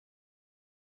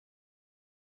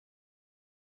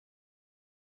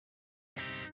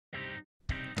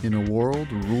In a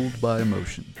world ruled by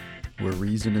emotion, where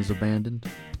reason is abandoned,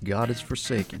 God is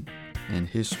forsaken, and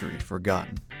history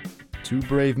forgotten, two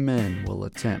brave men will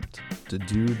attempt to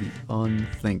do the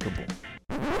unthinkable.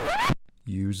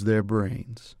 Use their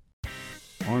brains.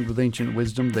 Armed with ancient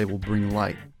wisdom, they will bring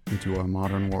light into our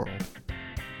modern world.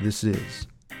 This is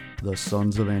the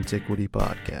Sons of Antiquity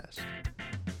podcast.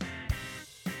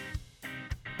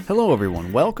 Hello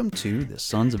everyone, welcome to the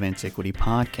Sons of Antiquity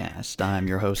podcast. I'm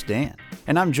your host Dan,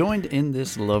 and I'm joined in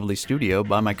this lovely studio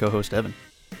by my co-host Evan.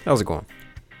 How's it going?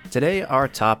 Today our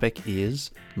topic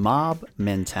is mob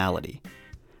mentality.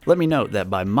 Let me note that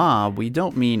by mob we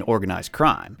don't mean organized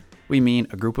crime. We mean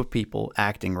a group of people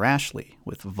acting rashly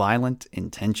with violent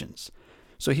intentions.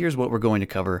 So here's what we're going to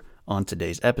cover on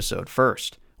today's episode.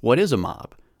 First, what is a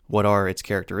mob? What are its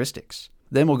characteristics?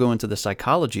 Then we'll go into the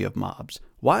psychology of mobs.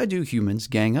 Why do humans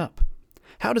gang up?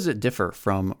 How does it differ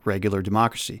from regular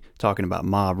democracy? Talking about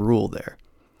mob rule there.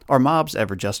 Are mobs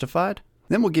ever justified?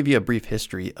 Then we'll give you a brief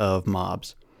history of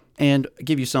mobs and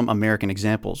give you some American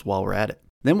examples while we're at it.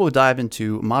 Then we'll dive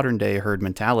into modern day herd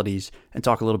mentalities and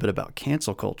talk a little bit about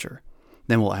cancel culture.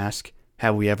 Then we'll ask,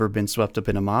 have we ever been swept up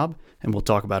in a mob? And we'll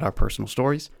talk about our personal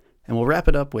stories. And we'll wrap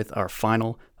it up with our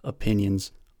final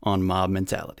opinions on mob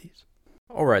mentalities.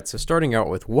 Alright, so starting out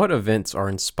with what events are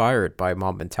inspired by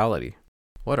mob mentality?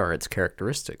 What are its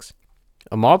characteristics?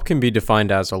 A mob can be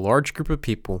defined as a large group of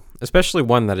people, especially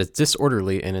one that is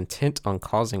disorderly and intent on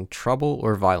causing trouble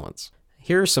or violence.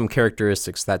 Here are some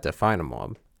characteristics that define a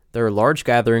mob. They're a large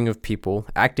gathering of people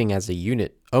acting as a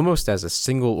unit, almost as a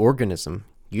single organism,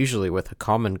 usually with a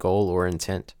common goal or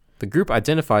intent. The group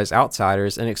identifies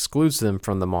outsiders and excludes them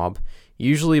from the mob,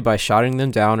 usually by shouting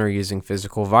them down or using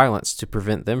physical violence to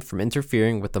prevent them from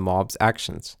interfering with the mob's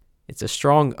actions. It's a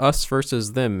strong us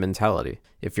versus them mentality.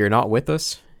 If you're not with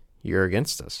us, you're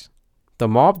against us. The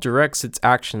mob directs its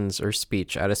actions or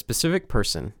speech at a specific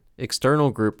person,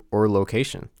 external group, or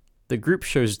location. The group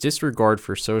shows disregard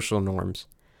for social norms.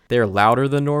 They are louder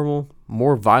than normal,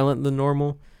 more violent than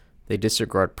normal. They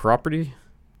disregard property.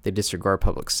 They disregard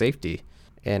public safety.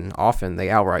 And often they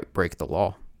outright break the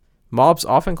law. Mobs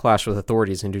often clash with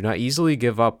authorities and do not easily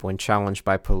give up when challenged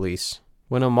by police.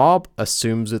 When a mob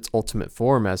assumes its ultimate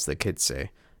form, as the kids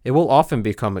say, it will often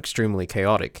become extremely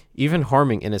chaotic, even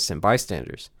harming innocent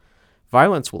bystanders.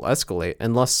 Violence will escalate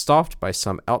unless stopped by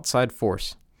some outside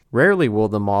force. Rarely will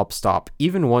the mob stop,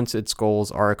 even once its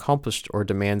goals are accomplished or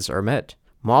demands are met.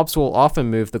 Mobs will often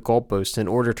move the goalpost in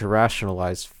order to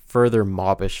rationalize further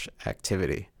mobbish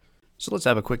activity. So let's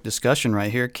have a quick discussion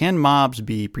right here. Can mobs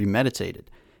be premeditated?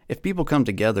 If people come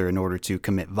together in order to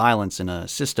commit violence in a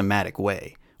systematic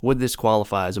way, would this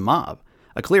qualify as a mob?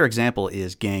 A clear example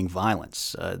is gang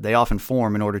violence. They often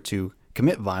form in order to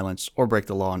commit violence or break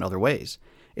the law in other ways.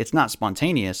 It's not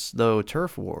spontaneous, though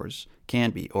turf wars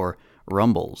can be, or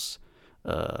rumbles,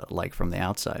 like from the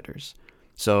outsiders.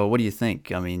 So what do you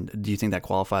think? I mean, do you think that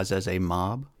qualifies as a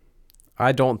mob?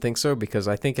 I don't think so, because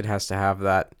I think it has to have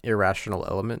that irrational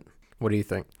element. What do you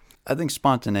think? I think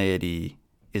spontaneity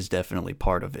is definitely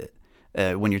part of it.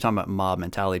 When you're talking about mob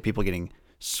mentality, people getting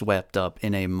swept up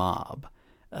in a mob,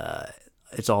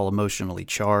 it's all emotionally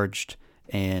charged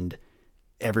and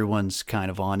everyone's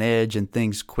kind of on edge and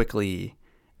things quickly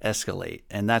escalate.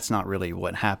 And that's not really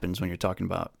what happens when you're talking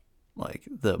about like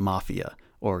the mafia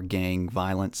or gang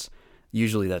violence.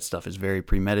 Usually that stuff is very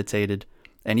premeditated.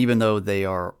 And even though they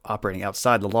are operating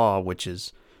outside the law, which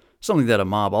is something that a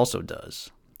mob also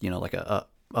does, like a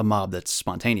mob that's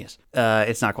spontaneous,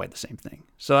 it's not quite the same thing.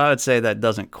 So I would say that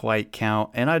doesn't quite count.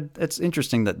 And it's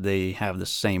interesting that they have the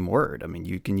same word. I mean,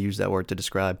 you can use that word to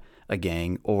describe a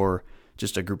gang or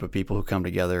just a group of people who come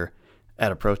together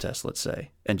at a protest, let's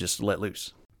say, and just let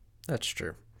loose. That's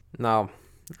true. Now,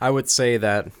 I would say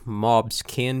that mobs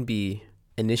can be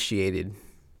initiated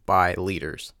by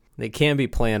leaders. They can be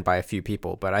planned by a few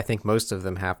people, but I think most of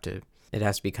them it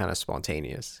has to be kind of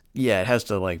spontaneous. Yeah, it has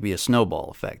to be a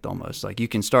snowball effect almost. Like you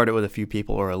can start it with a few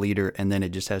people or a leader, and then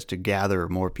it just has to gather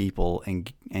more people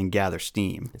and gather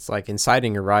steam. It's like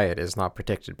inciting a riot is not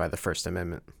protected by the First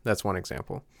Amendment. That's one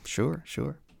example. Sure.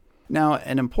 Now,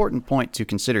 an important point to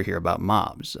consider here about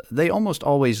mobs, they almost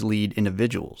always lead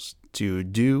individuals to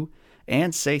do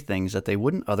and say things that they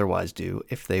wouldn't otherwise do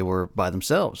if they were by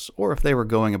themselves or if they were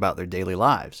going about their daily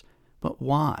lives. But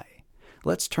why?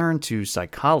 Let's turn to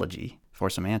psychology for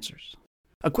some answers.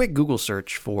 A quick Google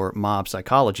search for mob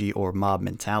psychology or mob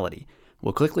mentality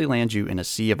will quickly land you in a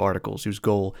sea of articles whose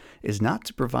goal is not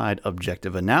to provide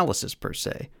objective analysis per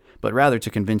se, but rather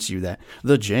to convince you that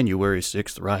the January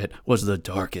 6th riot was the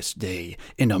darkest day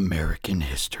in American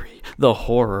history. The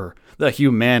horror, the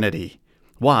humanity.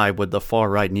 Why would the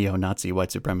far-right neo-Nazi white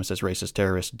supremacist racist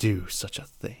terrorists do such a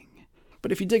thing?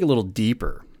 But if you dig a little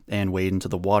deeper and wade into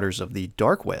the waters of the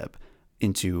dark web,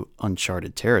 into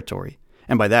uncharted territory,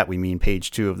 and by that we mean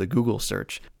page 2 of the Google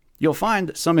search, you'll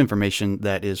find some information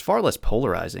that is far less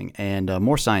polarizing and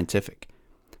more scientific.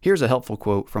 Here's a helpful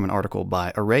quote from an article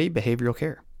by Array Behavioral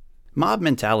Care. Mob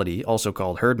mentality, also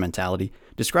called herd mentality,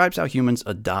 describes how humans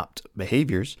adopt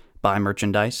behaviors, buy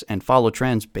merchandise, and follow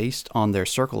trends based on their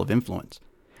circle of influence.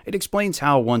 It explains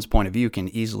how one's point of view can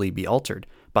easily be altered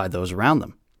by those around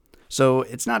them. So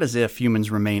it's not as if humans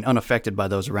remain unaffected by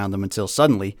those around them until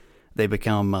suddenly they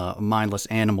become mindless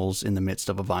animals in the midst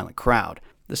of a violent crowd.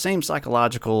 The same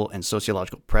psychological and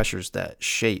sociological pressures that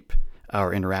shape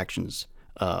our interactions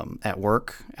at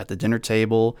work, at the dinner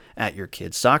table, at your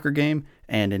kid's soccer game,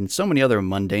 and in so many other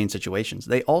mundane situations,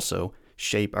 they also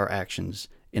shape our actions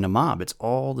in a mob. It's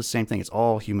all the same thing. It's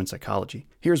all human psychology.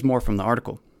 Here's more from the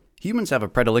article. Humans have a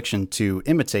predilection to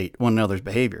imitate one another's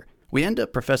behavior. We end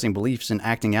up professing beliefs and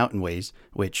acting out in ways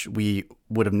which we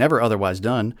would have never otherwise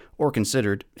done or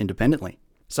considered independently.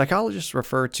 Psychologists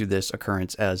refer to this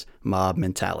occurrence as mob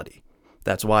mentality.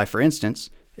 That's why, for instance,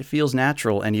 it feels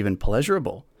natural and even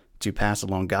pleasurable to pass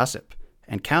along gossip,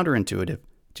 and counterintuitive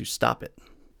to stop it.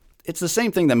 It's the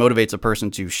same thing that motivates a person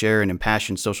to share an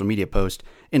impassioned social media post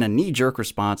in a knee-jerk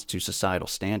response to societal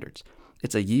standards.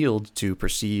 It's a yield to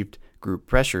perceived group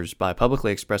pressures by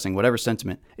publicly expressing whatever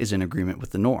sentiment is in agreement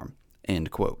with the norm.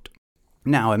 End quote.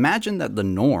 Now imagine that the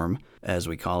norm, as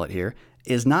we call it here,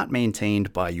 is not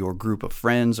maintained by your group of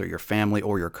friends or your family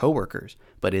or your coworkers,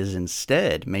 but is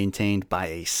instead maintained by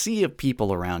a sea of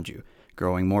people around you,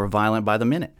 growing more violent by the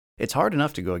minute. It's hard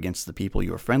enough to go against the people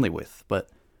you are friendly with, but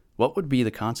what would be the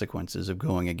consequences of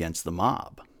going against the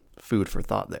mob? Food for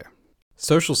thought there.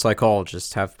 Social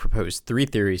psychologists have proposed 3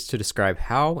 theories to describe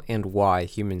how and why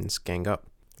humans gang up.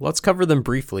 Let's cover them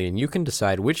briefly, and you can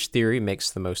decide which theory makes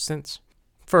the most sense.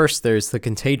 First, there's the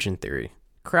contagion theory.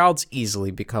 Crowds easily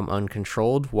become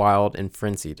uncontrolled, wild, and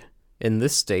frenzied. In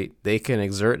this state, they can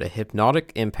exert a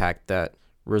hypnotic impact that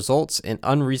results in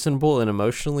unreasonable and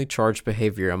emotionally charged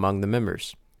behavior among the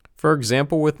members. For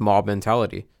example, with mob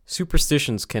mentality,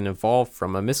 superstitions can evolve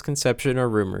from a misconception or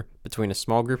rumor between a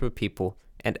small group of people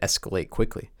and escalate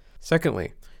quickly.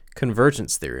 Secondly,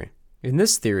 convergence theory. In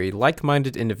this theory,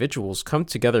 like-minded individuals come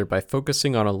together by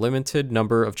focusing on a limited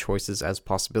number of choices as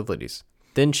possibilities,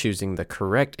 then choosing the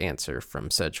correct answer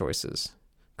from said choices.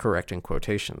 Correct in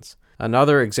quotations.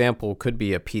 Another example could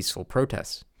be a peaceful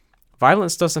protest.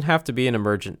 Violence doesn't have to be an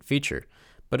emergent feature,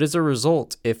 but is a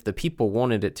result if the people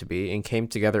wanted it to be and came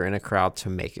together in a crowd to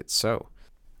make it so.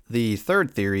 The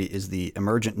third theory is the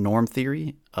emergent norm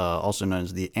theory, also known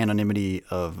as the anonymity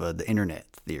of the internet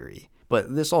theory.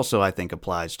 But this also, I think,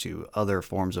 applies to other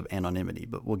forms of anonymity,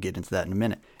 but we'll get into that in a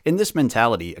minute. In this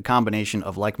mentality, a combination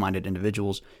of like-minded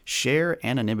individuals share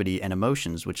anonymity and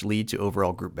emotions which lead to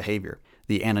overall group behavior.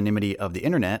 The anonymity of the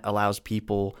internet allows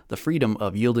people the freedom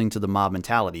of yielding to the mob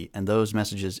mentality and those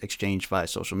messages exchanged via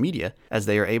social media, as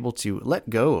they are able to let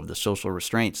go of the social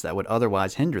restraints that would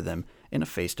otherwise hinder them in a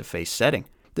face-to-face setting.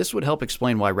 This would help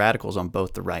explain why radicals on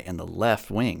both the right and the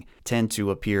left wing tend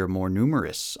to appear more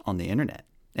numerous on the internet.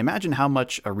 Imagine how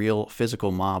much a real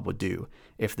physical mob would do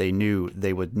if they knew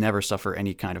they would never suffer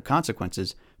any kind of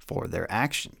consequences for their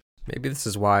action. Maybe this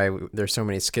is why there's so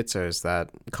many schizos that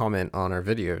comment on our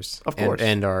videos. Of course.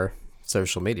 And our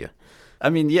social media. I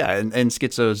mean, yeah, and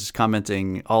schizos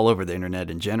commenting all over the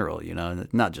internet in general, you know,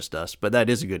 not just us, but that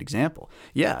is a good example.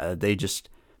 Yeah,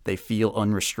 they feel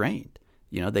unrestrained.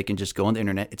 You know, they can just go on the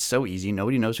internet. It's so easy.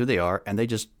 Nobody knows who they are, and they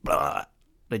just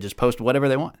post whatever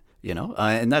they want, you know,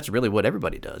 and that's really what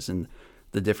everybody does. And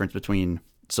the difference between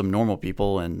some normal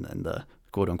people and the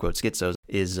quote-unquote schizos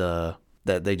is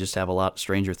that they just have a lot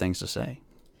stranger things to say.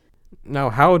 Now,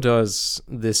 how does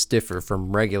this differ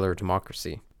from regular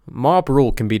democracy? Mob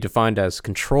rule can be defined as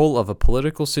control of a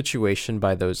political situation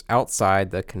by those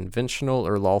outside the conventional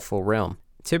or lawful realm,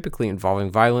 typically involving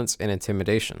violence and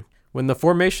intimidation. When the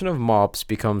formation of mobs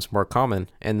becomes more common,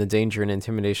 and the danger and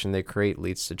intimidation they create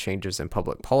leads to changes in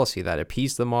public policy that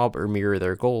appease the mob or mirror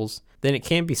their goals, then it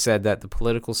can be said that the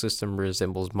political system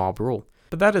resembles mob rule.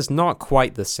 But that is not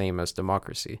quite the same as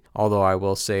democracy, although I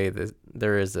will say that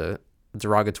there is a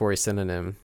derogatory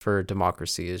synonym for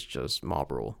democracy is just mob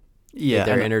rule. Yeah,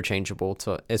 they're interchangeable,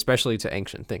 especially to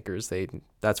ancient thinkers.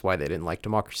 That's why they didn't like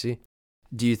democracy.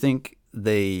 Do you think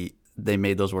they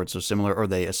made those words so similar, or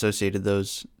they associated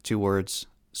those two words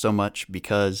so much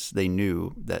because they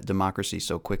knew that democracy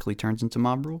so quickly turns into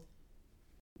mob rule?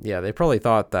 Yeah, they probably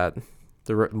thought that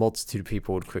the multitude of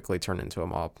people would quickly turn into a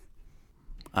mob.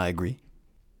 I agree.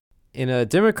 In a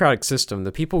democratic system,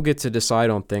 the people get to decide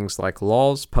on things like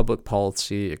laws, public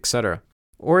policy, etc.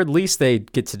 Or at least they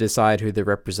get to decide who their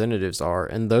representatives are,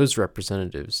 and those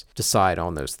representatives decide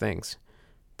on those things.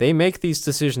 They make these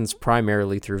decisions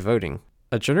primarily through voting,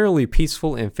 a generally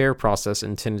peaceful and fair process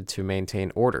intended to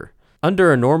maintain order.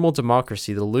 Under a normal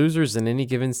democracy, the losers in any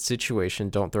given situation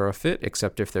don't throw a fit,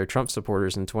 except if they're Trump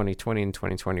supporters in 2020 and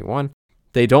 2021.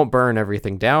 They don't burn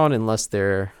everything down unless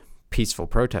they're peaceful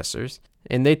protesters,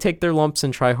 and they take their lumps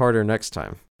and try harder next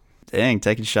time. Dang,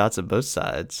 taking shots at both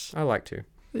sides. I like to.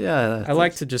 Yeah. I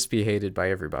like to just be hated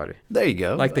by everybody. There you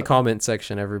go. Like the comment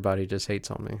section, everybody just hates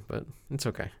on me, but it's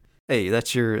okay. Hey,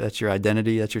 that's your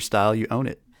identity, that's your style, you own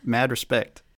it. Mad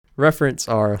respect. Reference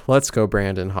our Let's Go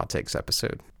Brandon Hot Takes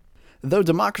episode. Though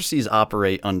democracies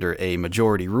operate under a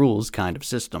majority rules kind of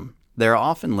system, there are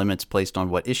often limits placed on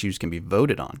what issues can be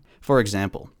voted on. For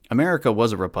example, America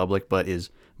was a republic but is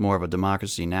more of a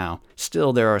democracy now.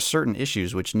 Still, there are certain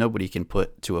issues which nobody can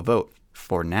put to a vote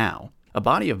for now. A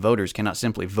body of voters cannot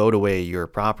simply vote away your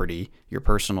property, your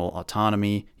personal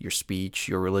autonomy, your speech,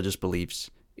 your religious beliefs,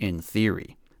 in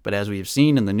theory. But as we have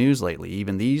seen in the news lately,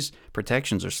 even these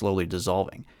protections are slowly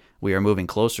dissolving. We are moving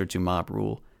closer to mob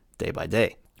rule day by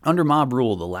day. Under mob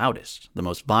rule, the loudest, the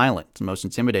most violent, the most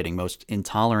intimidating, most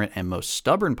intolerant, and most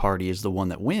stubborn party is the one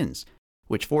that wins,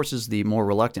 which forces the more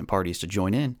reluctant parties to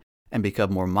join in and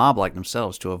become more mob-like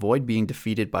themselves to avoid being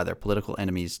defeated by their political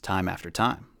enemies time after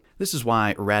time. This is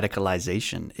why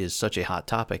radicalization is such a hot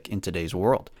topic in today's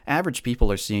world. Average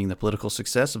people are seeing the political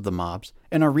success of the mobs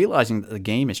and are realizing that the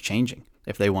game is changing.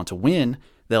 If they want to win,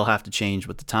 they'll have to change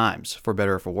with the times, for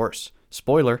better or for worse.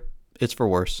 Spoiler, it's for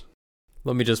worse.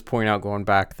 Let me just point out, going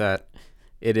back, that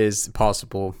it is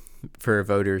possible for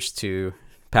voters to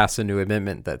pass a new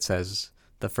amendment that says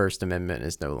the First Amendment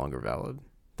is no longer valid.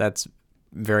 That's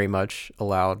very much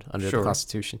allowed under the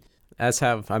Constitution.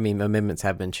 Amendments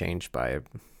have been changed by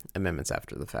amendments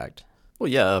after the fact. Well,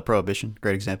 yeah, Prohibition,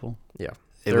 great example. Yeah.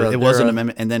 It was an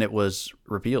amendment, and then it was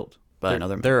repealed by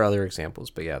another amendment. There are other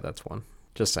examples, but yeah, that's one.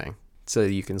 Just saying. So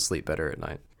you can sleep better at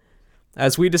night.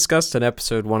 As we discussed in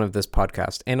episode 1 of this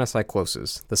podcast,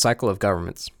 Anacyclosis, The Cycle of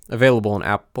Governments, available on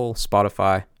Apple,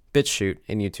 Spotify, BitChute,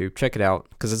 and YouTube. Check it out,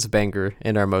 because it's a banger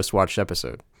and our most watched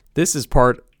episode. This is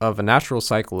part of a natural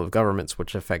cycle of governments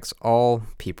which affects all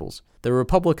peoples. The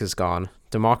republic is gone,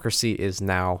 democracy is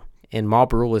now, and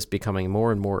mob rule is becoming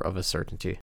more and more of a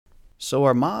certainty. So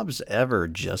are mobs ever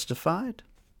justified?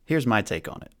 Here's my take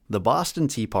on it. The Boston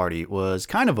Tea Party was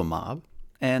kind of a mob,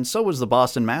 and so was the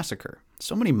Boston Massacre.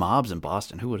 So many mobs in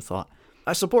Boston, who would have thought?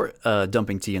 I support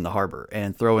dumping tea in the harbor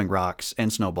and throwing rocks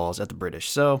and snowballs at the British.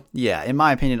 So, yeah, in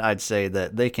my opinion, I'd say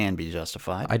that they can be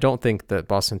justified. I don't think the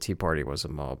Boston Tea Party was a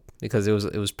mob, because it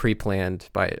was pre-planned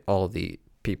by all of the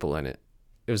people in it.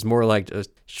 It was more like a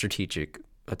strategic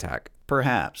attack.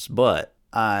 Perhaps, but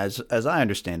as I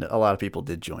understand it, a lot of people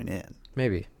did join in.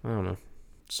 Maybe. I don't know.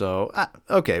 So,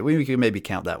 okay, we could maybe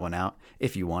count that one out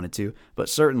if you wanted to. But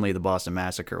certainly the Boston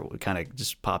Massacre kind of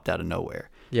just popped out of nowhere.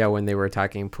 Yeah, when they were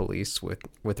attacking police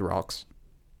with rocks.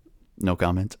 No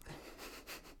comment.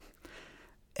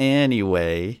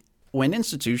 Anyway, when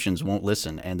institutions won't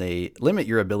listen and they limit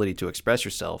your ability to express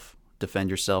yourself, defend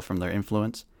yourself from their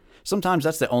influence, sometimes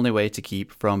that's the only way to keep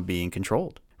from being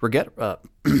controlled.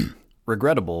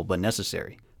 Regrettable, but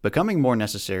necessary. Becoming more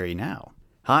necessary now.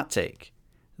 Hot take.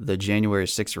 The January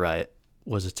 6th riot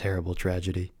was a terrible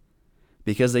tragedy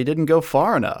because they didn't go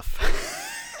far enough.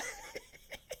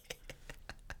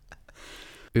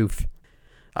 Oof.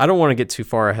 I don't want to get too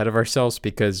far ahead of ourselves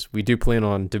because we do plan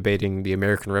on debating the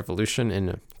American Revolution in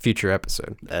a future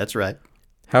episode. That's right.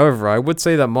 However, I would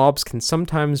say that mobs can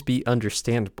sometimes be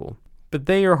understandable, but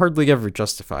they are hardly ever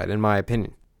justified, in my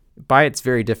opinion. By its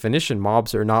very definition,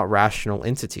 mobs are not rational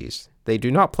entities. They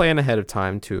do not plan ahead of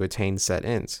time to attain set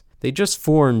ends. They just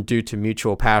form due to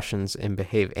mutual passions and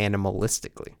behave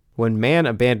animalistically. When man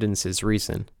abandons his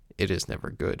reason, it is never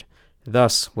good.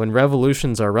 Thus, when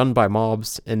revolutions are run by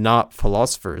mobs and not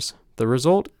philosophers, the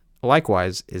result,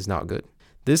 likewise, is not good.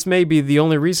 This may be the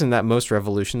only reason that most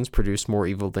revolutions produce more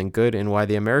evil than good, and why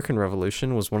the American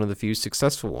Revolution was one of the few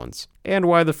successful ones, and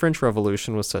why the French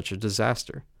Revolution was such a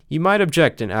disaster. You might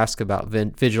object and ask about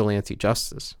vigilante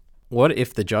justice. What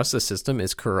if the justice system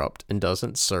is corrupt and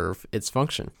doesn't serve its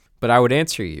function? But I would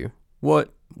answer you,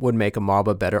 what would make a mob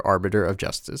a better arbiter of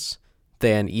justice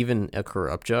than even a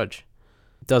corrupt judge?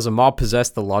 Does a mob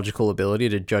possess the logical ability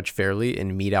to judge fairly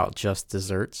and mete out just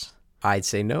desserts? I'd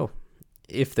say no.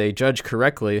 If they judge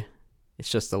correctly, it's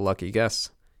just a lucky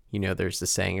guess. You know, there's the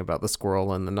saying about the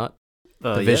squirrel and the nut.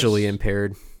 The visually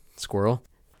impaired squirrel.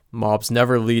 Mobs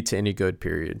never lead to any good,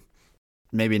 period.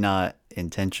 Maybe not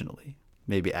intentionally.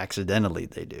 Maybe accidentally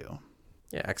they do.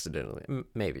 Yeah, accidentally.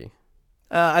 Maybe.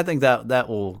 I think that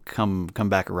will come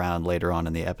back around later on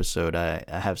in the episode. I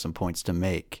have some points to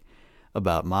make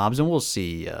about mobs, and we'll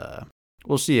see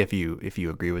if you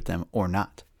agree with them or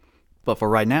not. But for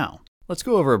right now, let's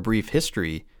go over a brief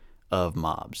history of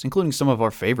mobs, including some of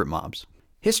our favorite mobs.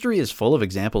 History is full of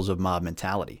examples of mob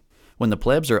mentality. When the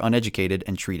plebs are uneducated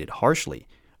and treated harshly,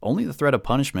 only the threat of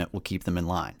punishment will keep them in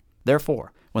line.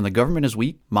 Therefore, when the government is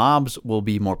weak, mobs will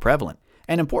be more prevalent.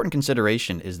 An important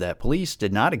consideration is that police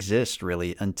did not exist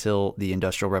really until the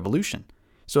Industrial Revolution.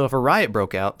 So if a riot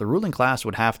broke out, the ruling class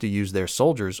would have to use their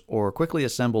soldiers or quickly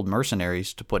assembled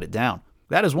mercenaries to put it down.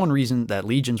 That is one reason that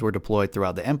legions were deployed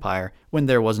throughout the empire when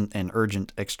there wasn't an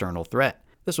urgent external threat.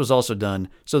 This was also done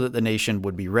so that the nation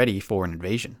would be ready for an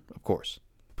invasion, of course.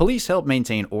 Police help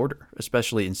maintain order,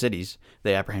 especially in cities.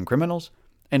 They apprehend criminals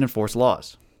and enforce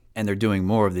laws. And they're doing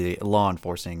more of the law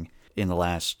enforcing in the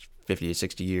last 50 to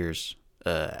 60 years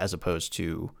as opposed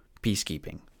to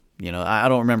peacekeeping. You know, I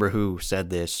don't remember who said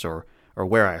this or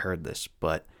where I heard this,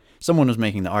 but someone was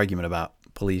making the argument about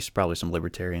police, probably some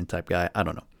libertarian type guy, I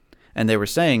don't know. And they were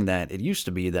saying that it used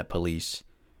to be that police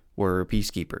were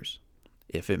peacekeepers.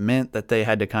 If it meant that they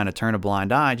had to kind of turn a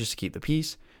blind eye just to keep the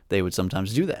peace, they would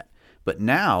sometimes do that. But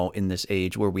now, in this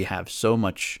age where we have so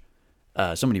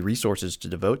many resources to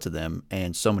devote to them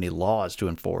and so many laws to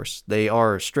enforce, they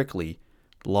are strictly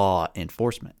law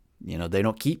enforcement. You know, they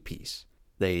don't keep peace.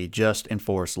 They just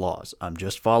enforce laws. I'm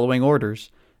just following orders,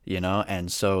 you know,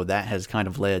 and so that has kind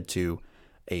of led to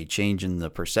a change in the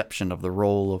perception of the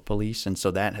role of police, and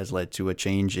so that has led to a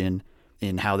change in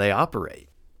how they operate.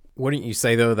 Wouldn't you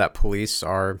say, though, that police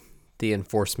are the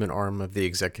enforcement arm of the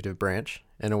executive branch,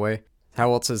 in a way?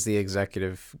 How else is the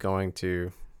executive going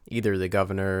to, either the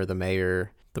governor, the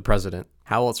mayor, the president,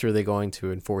 how else are they going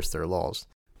to enforce their laws?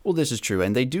 Well, this is true,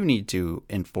 and they do need to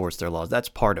enforce their laws. That's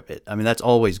part of it. I mean, that's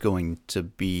always going to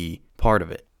be part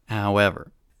of it.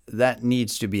 However, that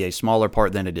needs to be a smaller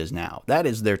part than it is now. That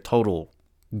is their total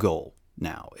goal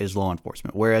now, is law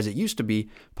enforcement, whereas it used to be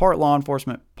part law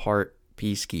enforcement, part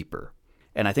peacekeeper.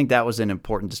 And I think that was an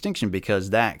important distinction because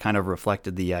that kind of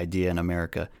reflected the idea in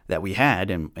America that we had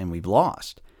and we've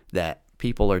lost, that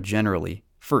people are generally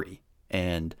free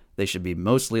and they should be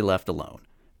mostly left alone.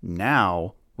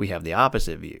 Now we have the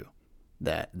opposite view,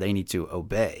 that they need to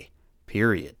obey,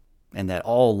 period, and that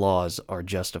all laws are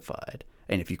justified.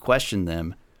 And if you question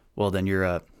them, well, then you're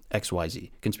a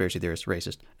XYZ, conspiracy theorist,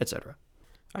 racist, etc.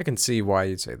 I can see why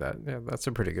you'd say that. Yeah, that's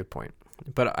a pretty good point.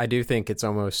 But I do think it's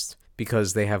almost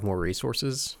because they have more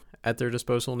resources at their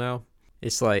disposal now.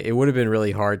 It's like it would have been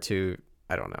really hard to,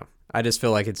 I don't know. I just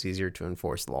feel like it's easier to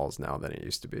enforce laws now than it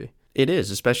used to be. It is,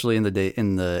 especially in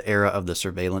the era of the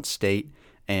surveillance state,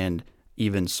 and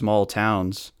even small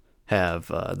towns have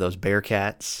those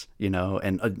Bearcats, you know,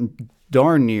 and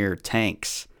darn near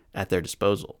tanks at their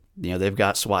disposal. You know, they've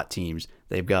got SWAT teams,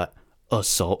 they've got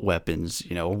assault weapons,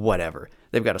 you know, whatever.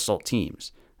 They've got assault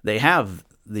teams. They have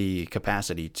the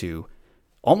capacity to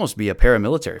almost be a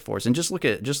paramilitary force. And just look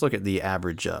at the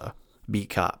average beat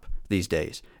cop these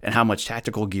days and how much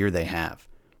tactical gear they have.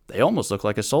 They almost look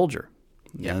like a soldier.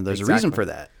 Yeah, and there's exactly a reason for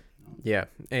that. Yeah,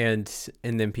 and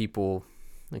then people,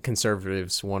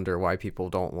 conservatives, wonder why people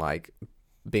don't like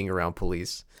being around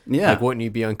police. Yeah, like wouldn't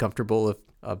you be uncomfortable if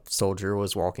a soldier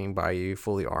was walking by you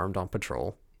fully armed on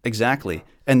patrol? Exactly.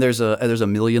 And there's a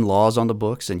million laws on the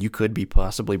books, and you could be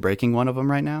possibly breaking one of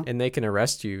them right now. And they can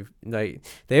arrest you. They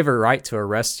have a right to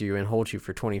arrest you and hold you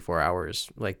for 24 hours.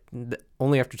 Like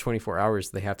only after 24 hours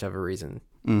they have to have a reason.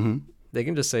 Mm-hmm. They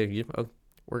can just say, oh,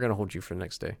 we're going to hold you for the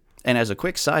next day. And as a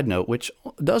quick side note, which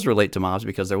does relate to mobs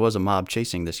because there was a mob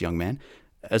chasing this young man,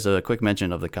 as a quick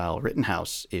mention of the Kyle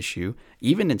Rittenhouse issue,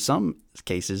 even in some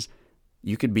cases,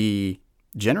 you could be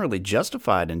generally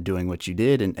justified in doing what you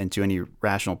did, and to any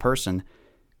rational person,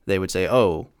 they would say,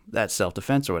 oh, that's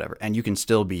self-defense or whatever, and you can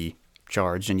still be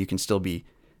charged and you can still be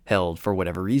held for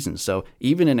whatever reason. So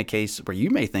even in a case where you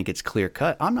may think it's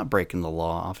clear-cut, I'm not breaking the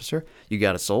law, officer, you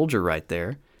got a soldier right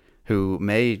there who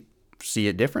may see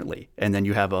it differently, and then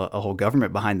you have a whole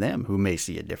government behind them who may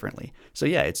see it differently. So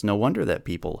yeah, it's no wonder that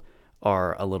people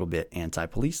are a little bit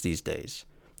anti-police these days.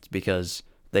 It's because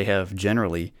they have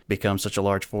generally become such a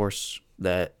large force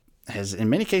that has, in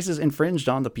many cases, infringed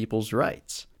on the people's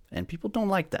rights. And people don't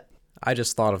like that. I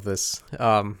just thought of this.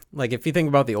 Like, if you think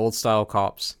about the old-style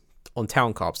cops, on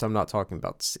town cops, I'm not talking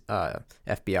about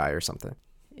FBI or something.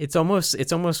 It's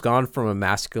almost gone from a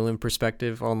masculine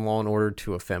perspective on Law and Order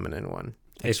to a feminine one.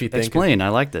 If you think Explain. I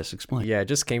like this. Explain. Yeah, it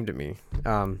just came to me.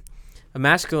 A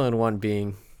masculine one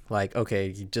being like, okay,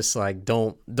 you just like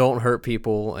don't hurt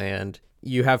people and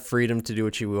You have freedom to do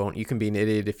what you want. You can be an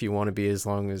idiot if you want to be, as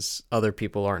long as other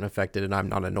people aren't affected and I'm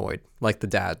not annoyed. Like the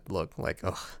dad look, like,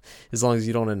 ugh, as long as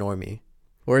you don't annoy me.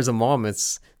 Whereas a mom,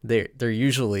 they're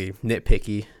usually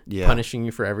nitpicky, punishing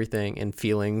you for everything, and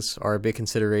feelings are a big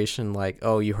consideration. Like,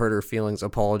 oh, you hurt her feelings,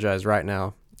 apologize right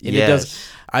now. And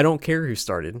I don't care who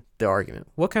started the argument.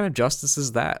 What kind of justice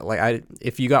is that? Like,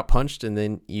 if you got punched and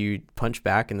then you punch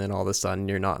back and then all of a sudden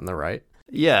you're not in the right.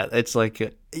 Yeah, it's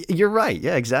like, you're right.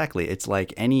 Yeah, exactly. It's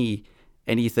like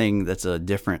anything that's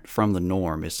different from the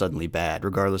norm is suddenly bad,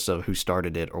 regardless of who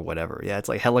started it or whatever. Yeah, it's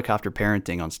like helicopter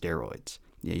parenting on steroids.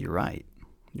 Yeah, you're right.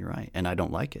 You're right. And I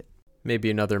don't like it.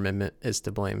 Maybe another amendment is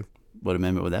to blame. What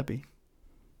amendment would that be?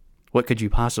 What could you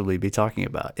possibly be talking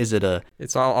about?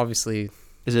 It's all obviously...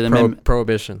 Is it amendment?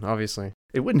 Prohibition, obviously.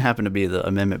 It wouldn't happen to be the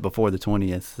amendment before the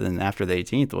 20th and after the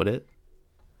 18th, would it?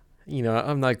 You know,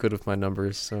 I'm not good with my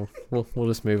numbers, so we'll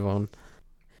just move on.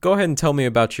 Go ahead and tell me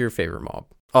about your favorite mob.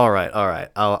 All right.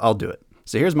 I'll do it.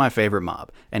 So here's my favorite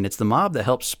mob, and it's the mob that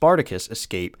helped Spartacus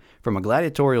escape from a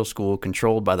gladiatorial school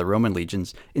controlled by the Roman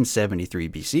legions in 73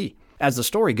 BC. As the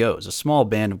story goes, a small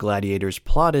band of gladiators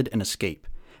plotted an escape.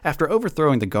 After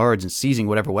overthrowing the guards and seizing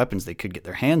whatever weapons they could get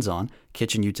their hands on,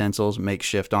 kitchen utensils,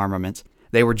 makeshift armaments,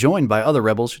 they were joined by other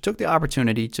rebels who took the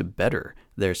opportunity to better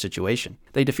their situation.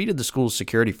 They defeated the school's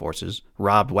security forces,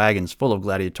 robbed wagons full of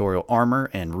gladiatorial armor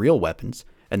and real weapons,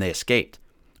 and they escaped.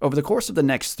 Over the course of the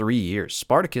next 3 years,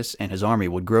 Spartacus and his army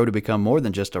would grow to become more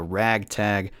than just a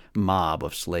ragtag mob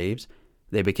of slaves.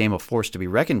 They became a force to be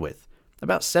reckoned with,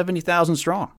 about 70,000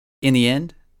 strong. In the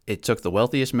end, it took the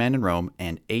wealthiest man in Rome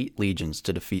and 8 legions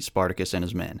to defeat Spartacus and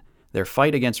his men. Their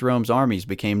fight against Rome's armies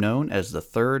became known as the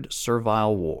Third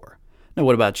Servile War. Now,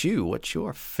 what about you? What's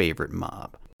your favorite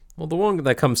mob? Well, the one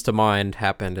that comes to mind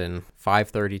happened in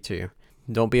 532.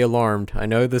 Don't be alarmed. I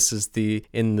know this is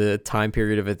in the time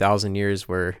period of 1,000 years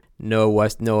where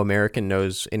no American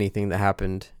knows anything that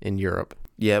happened in Europe.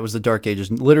 Yeah, it was the Dark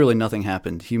Ages. Literally nothing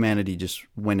happened. Humanity just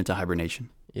went into hibernation.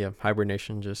 Yeah,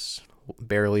 hibernation, just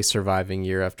barely surviving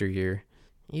year after year,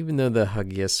 even though the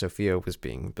Hagia Sophia was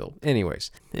being built.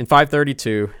 Anyways, in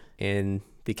 532, in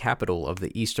the capital of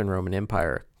the Eastern Roman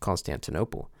Empire,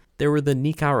 Constantinople, there were the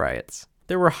Nika riots.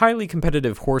 There were highly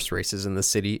competitive horse races in the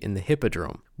city in the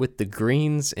Hippodrome, with the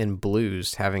greens and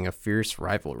blues having a fierce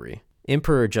rivalry.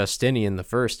 Emperor Justinian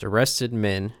I arrested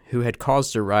men who had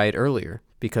caused a riot earlier,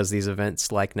 because these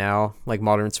events, like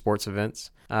modern sports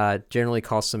events, generally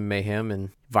cause some mayhem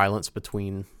and violence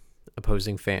between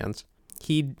opposing fans.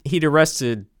 He'd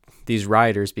arrested these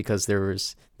rioters because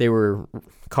they were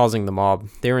causing the mob.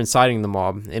 They were inciting the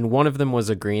mob, and one of them was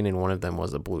a green and one of them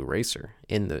was a blue racer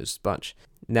in those bunch.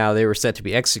 Now, they were set to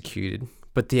be executed,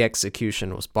 but the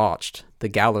execution was botched. The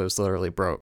gallows literally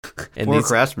broke. And poor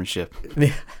craftsmanship.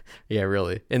 Yeah,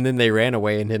 really. And then they ran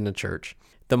away and hid in a church.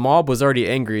 The mob was already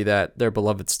angry that their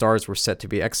beloved stars were set to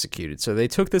be executed, so they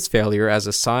took this failure as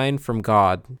a sign from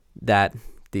God that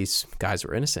these guys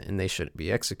were innocent and they shouldn't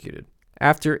be executed.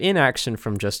 After inaction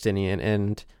from Justinian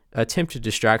and attempted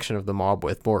distraction of the mob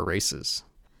with more races.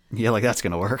 Yeah, like that's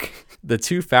going to work. The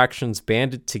two factions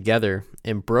banded together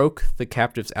and broke the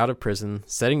captives out of prison,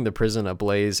 setting the prison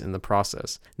ablaze in the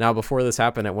process. Now, before this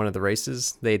happened at one of the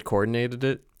races, they had coordinated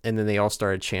it, and then they all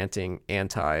started chanting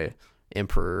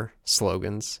anti-emperor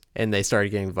slogans, and they started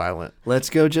getting violent. Let's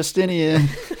go, Justinian.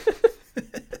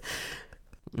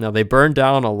 Now, they burned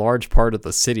down a large part of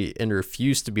the city and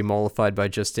refused to be mollified by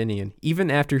Justinian,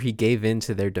 even after he gave in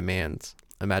to their demands.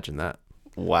 Imagine that.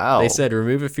 Wow. They said,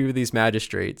 remove a few of these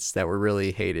magistrates that were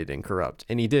really hated and corrupt.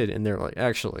 And he did. And they're like,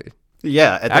 actually,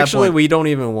 we don't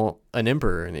even want an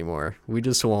emperor anymore. We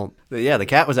just want... Yeah, the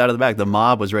cat was out of the bag. The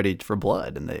mob was ready for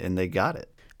blood, and they got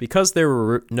it. Because there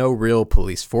were no real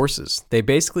police forces, they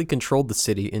basically controlled the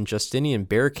city, and Justinian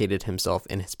barricaded himself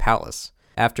in his palace.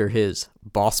 After his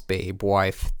boss babe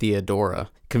wife, Theodora,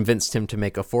 convinced him to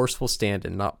make a forceful stand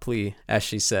and not plea, as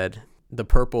she said, the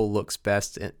purple looks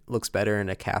better in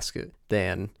a casket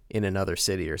than in another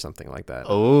city or something like that.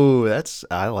 Oh,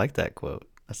 I like that quote.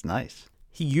 That's nice.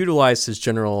 He utilized his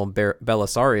general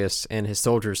Belisarius and his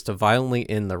soldiers to violently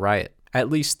end the riot. At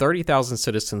least 30,000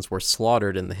 citizens were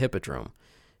slaughtered in the Hippodrome,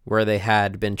 where they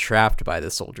had been trapped by the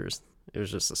soldiers. It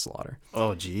was just a slaughter.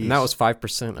 Oh, geez. And that was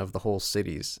 5% of the whole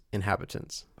city's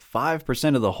inhabitants.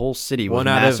 5% of the whole city was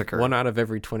massacred. One out of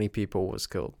every 20 people was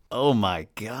killed. Oh, my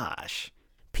gosh.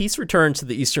 Peace returned to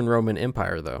the Eastern Roman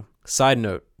Empire, though. Side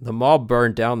note, the mob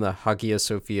burned down the Hagia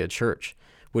Sophia Church,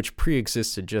 which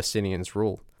pre-existed Justinian's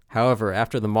rule. However,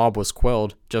 after the mob was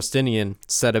quelled, Justinian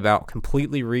set about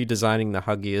completely redesigning the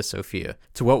Hagia Sophia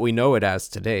to what we know it as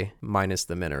today, minus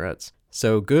the minarets.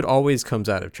 So good always comes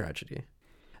out of tragedy.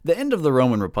 The end of the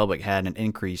Roman Republic had an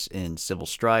increase in civil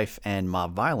strife and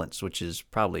mob violence, which is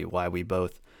probably why we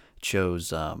both chose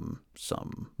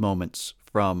some moments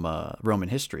from Roman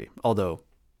history, although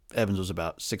Evans was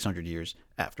about 600 years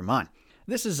after mine.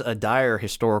 This is a dire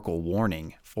historical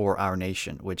warning for our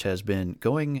nation, which has been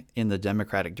going in the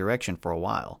democratic direction for a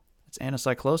while. It's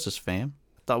anacyclosis, fam.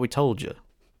 Thought we told you.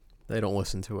 They don't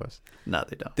listen to us. No,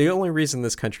 they don't. The only reason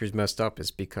this country's messed up is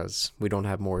because we don't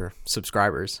have more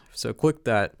subscribers. So click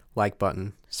that like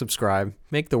button, subscribe,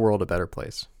 make the world a better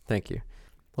place. Thank you.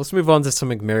 Let's move on to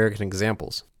some American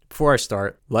examples. Before I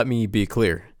start, let me be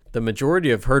clear. The majority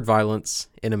of herd violence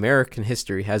in American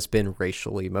history has been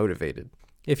racially motivated.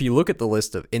 If you look at the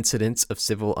list of incidents of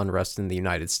civil unrest in the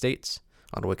United States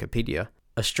on Wikipedia,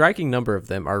 a striking number of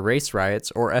them are race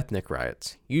riots or ethnic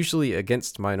riots, usually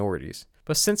against minorities.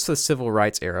 But since the civil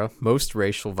rights era, most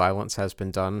racial violence has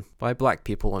been done by black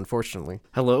people, unfortunately.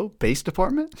 Hello, base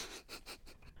department?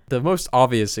 The most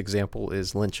obvious example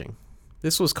is lynching.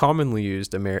 This was commonly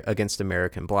used against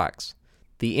American blacks.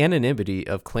 The anonymity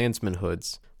of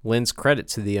Klansmanhoods lends credit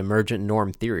to the emergent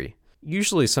norm theory.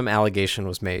 Usually some allegation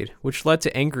was made, which led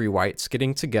to angry whites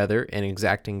getting together and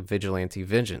exacting vigilante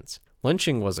vengeance.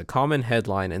 Lynching was a common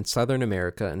headline in Southern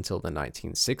America until the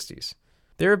 1960s.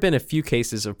 There have been a few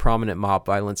cases of prominent mob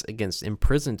violence against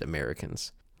imprisoned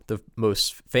Americans. The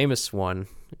most famous one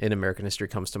in American history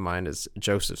comes to mind is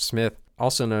Joseph Smith,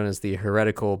 also known as the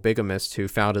heretical bigamist who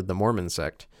founded the Mormon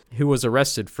sect, who was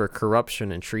arrested for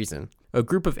corruption and treason. A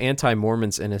group of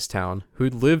anti-Mormons in his town,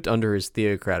 who'd lived under his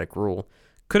theocratic rule,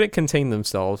 couldn't contain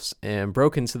themselves and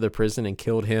broke into the prison and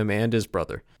killed him and his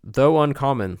brother. Though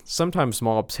uncommon, sometimes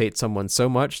mobs hate someone so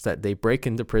much that they break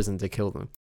into prison to kill them.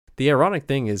 The ironic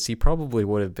thing is he probably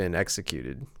would have been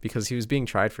executed because he was being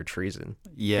tried for treason.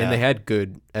 Yeah. And they had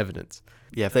good evidence.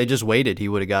 Yeah, if they just waited, he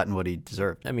would have gotten what he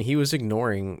deserved. I mean, he was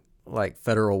ignoring like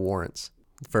federal warrants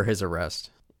for his arrest.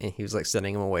 And he was like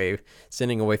sending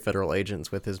away federal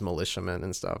agents with his militiamen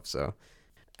and stuff. So,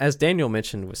 as Daniel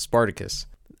mentioned with Spartacus,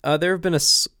 there have been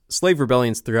slave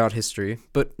rebellions throughout history,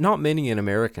 but not many in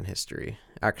American history,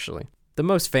 actually. The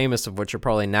most famous of which are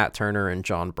probably Nat Turner and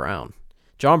John Brown.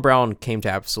 John Brown came to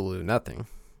absolute nothing,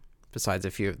 besides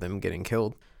a few of them getting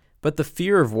killed. But the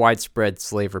fear of widespread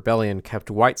slave rebellion kept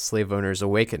white slave owners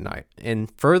awake at night,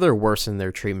 and further worsened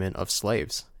their treatment of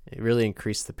slaves. It really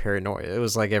increased the paranoia. It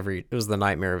was the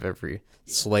nightmare of every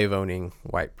slave-owning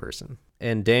white person.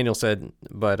 And Daniel said,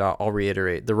 but I'll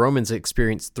reiterate, the Romans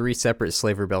experienced 3 separate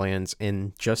slave rebellions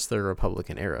in just their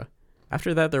Republican era.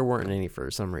 After that, there weren't any for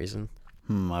some reason.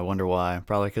 I wonder why.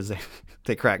 Probably because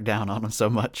they cracked down on them so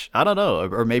much. I don't know.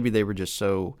 Or maybe they were just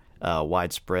so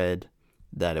widespread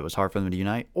that it was hard for them to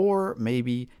unite. Or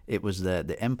maybe it was that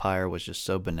the empire was just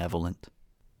so benevolent.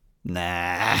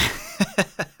 Nah.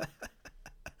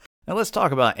 Now let's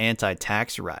talk about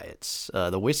anti-tax riots.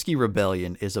 The Whiskey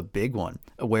Rebellion is a big one,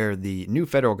 where the new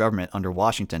federal government under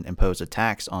Washington imposed a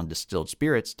tax on distilled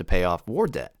spirits to pay off war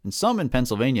debt, and some in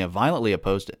Pennsylvania violently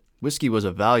opposed it. Whiskey was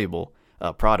a valuable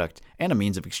product and a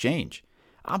means of exchange.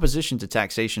 Opposition to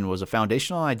taxation was a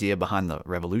foundational idea behind the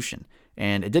revolution,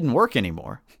 and it didn't work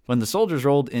anymore. When the soldiers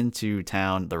rolled into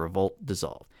town, the revolt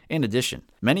dissolved. In addition,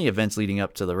 many events leading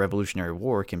up to the Revolutionary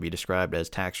War can be described as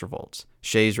tax revolts.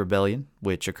 Shays' Rebellion,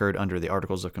 which occurred under the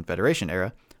Articles of Confederation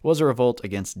era, was a revolt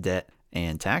against debt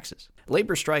and taxes.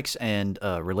 Labor strikes and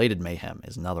related mayhem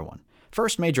is another one.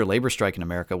 First major labor strike in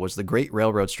America was the Great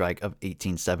Railroad Strike of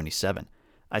 1877.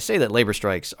 I say that labor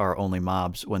strikes are only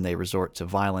mobs when they resort to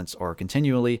violence or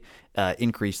continually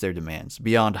increase their demands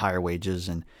beyond higher wages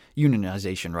and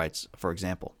unionization rights, for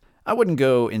example. I wouldn't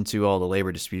go into all the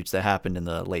labor disputes that happened in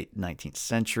the late 19th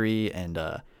century and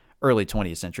early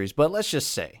 20th centuries, but let's just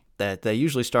say that they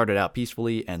usually started out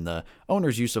peacefully, and the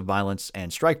owner's use of violence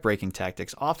and strike-breaking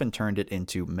tactics often turned it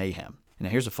into mayhem. And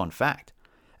here's a fun fact.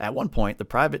 At one point, the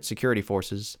private security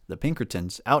forces, the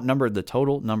Pinkertons, outnumbered the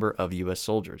total number of U.S.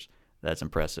 soldiers. That's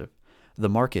impressive. The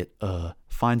market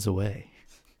finds a way,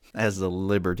 as the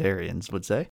libertarians would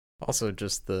say. Also,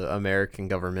 just the American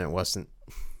government wasn't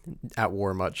at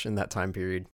war much in that time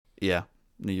period. Yeah,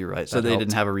 you're right. So they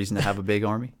didn't have a reason to have a big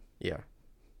army? Yeah.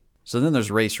 So then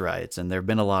there's race riots, and there have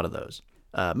been a lot of those,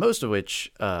 most of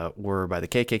which were by the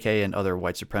KKK and other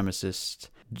white supremacists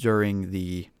during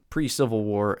the pre-Civil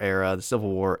War era, the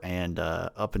Civil War, and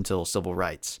up until civil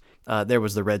rights. There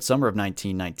was the Red Summer of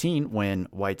 1919 when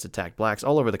whites attacked blacks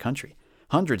all over the country.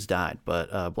 Hundreds died,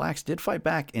 but blacks did fight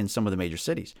back in some of the major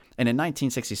cities. And in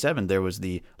 1967, there was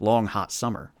the Long Hot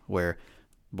Summer, where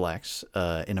blacks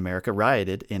in America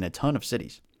rioted in a ton of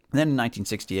cities. And then in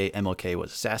 1968, MLK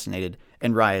was assassinated,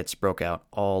 and riots broke out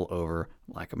all over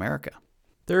Black America.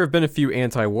 There have been a few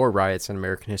anti-war riots in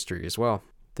American history as well.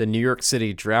 The New York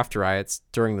City draft riots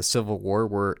during the Civil War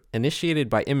were initiated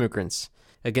by immigrants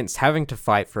against having to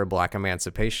fight for black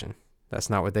emancipation. That's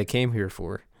not what they came here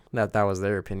for. That was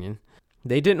their opinion.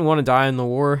 They didn't want to die in the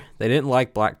war, they didn't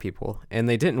like black people, and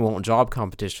they didn't want job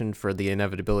competition for the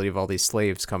inevitability of all these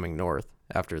slaves coming north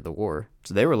after the war.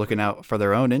 So they were looking out for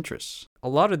their own interests. A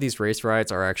lot of these race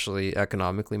riots are actually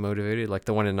economically motivated. Like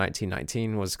the one in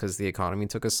 1919 was because the economy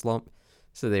took a slump.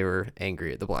 So they were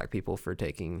angry at the black people for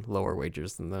taking lower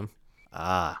wages than them.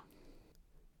 Ah.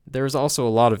 There was also a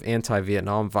lot of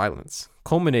anti-Vietnam violence,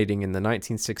 culminating in the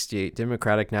 1968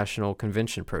 Democratic National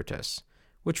Convention protests,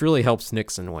 which really helps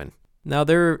Nixon win. Now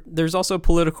there's also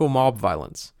political mob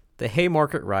violence. The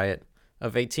Haymarket Riot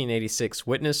of 1886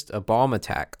 witnessed a bomb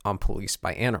attack on police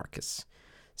by anarchists.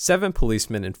 7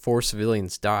 policemen and 4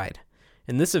 civilians died.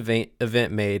 And this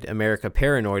event made America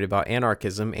paranoid about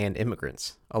anarchism and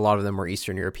immigrants. A lot of them were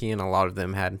Eastern European. A lot of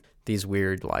them had these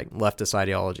weird, leftist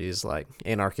ideologies like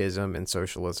anarchism and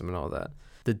socialism and all that.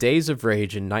 The Days of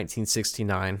Rage in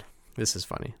 1969, this is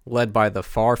funny, led by the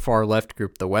far left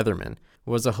group The Weathermen,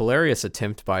 was a hilarious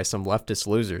attempt by some leftist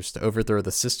losers to overthrow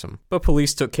the system. But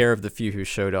police took care of the few who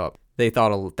showed up. They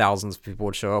thought thousands of people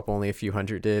would show up, only a few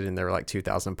hundred did, and there were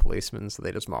 2,000 policemen, so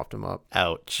they just mopped them up.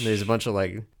 Ouch. And there's a bunch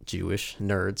of Jewish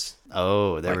nerds.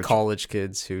 Oh, they were college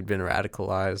kids who'd been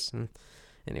radicalized. And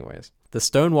anyways, the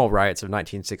Stonewall riots of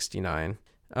 1969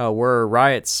 were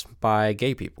riots by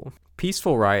gay people.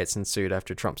 Peaceful riots ensued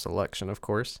after Trump's election, of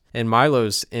course, and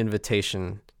Milo's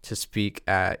invitation to speak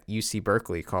at UC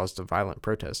Berkeley caused a violent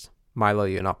protest. Milo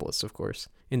Yiannopoulos, of course.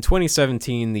 In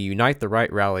 2017, the Unite the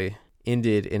Right rally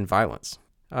ended in violence.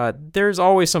 There's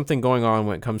always something going on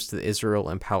when it comes to the Israel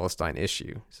and Palestine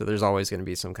issue, so there's always going to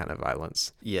be some kind of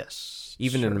violence. Yes.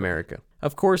 Even in America.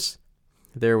 Of course,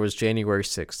 there was January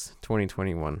 6th,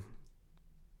 2021,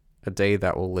 a day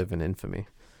that will live in infamy.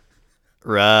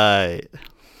 Right.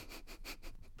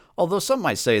 Although some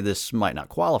might say this might not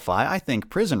qualify, I think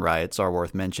prison riots are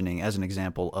worth mentioning as an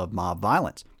example of mob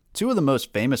violence. 2 of the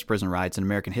most famous prison riots in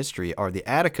American history are the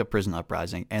Attica Prison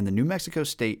Uprising and the New Mexico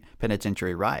State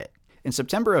Penitentiary Riot. In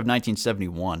September of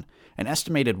 1971, an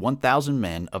estimated 1,000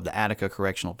 men of the Attica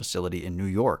Correctional Facility in New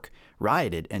York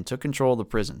rioted and took control of the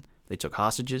prison. They took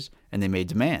hostages, and they made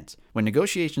demands. When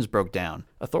negotiations broke down,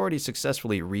 authorities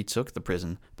successfully retook the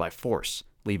prison by force,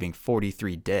 leaving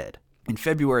 43 dead. In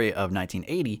February of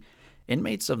 1980,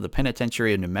 inmates of the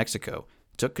Penitentiary of New Mexico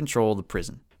took control of the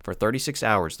prison. For 36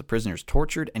 hours, the prisoners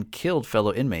tortured and killed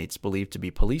fellow inmates believed to be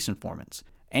police informants,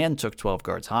 and took 12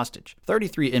 guards hostage.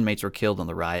 33 inmates were killed in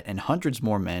the riot, and hundreds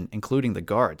more men, including the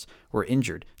guards, were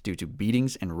injured due to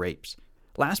beatings and rapes.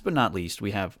 Last but not least,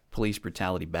 we have police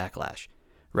brutality backlash.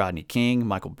 Rodney King,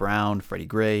 Michael Brown, Freddie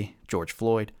Gray, George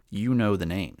Floyd, you know the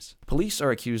names. Police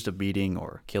are accused of beating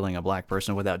or killing a black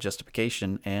person without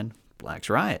justification, and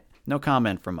blacks riot. No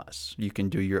comment from us. You can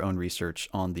do your own research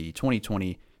on the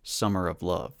 2020 Summer of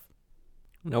Love.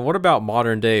 Now, what about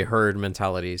modern-day herd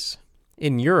mentalities?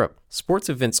 In Europe, sports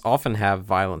events often have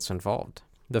violence involved.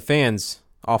 The fans,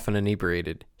 often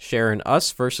inebriated, share an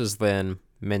us versus them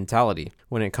mentality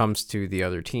when it comes to the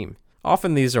other team.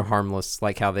 Often these are harmless,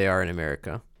 like how they are in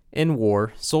America. In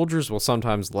war, soldiers will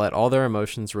sometimes let all their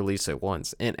emotions release at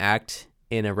once and act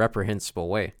in a reprehensible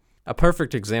way. A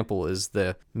perfect example is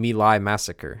the My Lai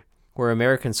massacre, where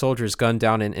American soldiers gunned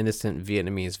down an innocent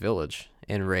Vietnamese village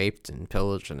and raped and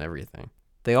pillaged and everything.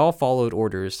 They all followed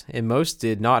orders, and most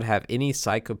did not have any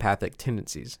psychopathic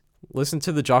tendencies. Listen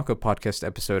to the Jocko podcast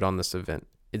episode on this event.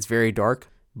 It's very dark,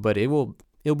 but it'll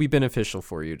be beneficial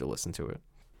for you to listen to it.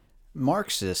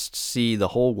 Marxists see the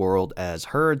whole world as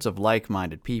herds of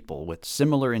like-minded people with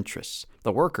similar interests.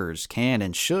 The workers can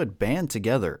and should band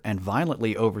together and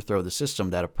violently overthrow the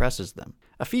system that oppresses them.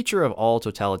 A feature of all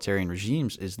totalitarian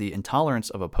regimes is the intolerance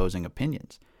of opposing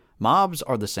opinions. Mobs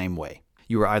are the same way.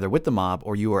 You are either with the mob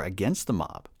or you are against the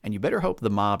mob, and you better hope the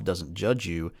mob doesn't judge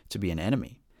you to be an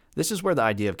enemy. This is where the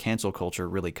idea of cancel culture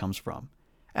really comes from.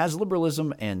 As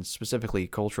liberalism, and specifically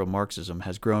cultural Marxism,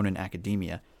 has grown in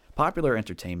academia, popular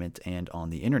entertainment, and on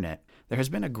the internet, there has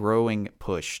been a growing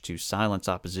push to silence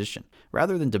opposition,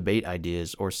 rather than debate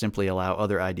ideas or simply allow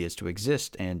other ideas to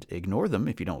exist and ignore them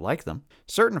if you don't like them.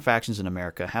 Certain factions in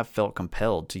America have felt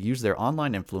compelled to use their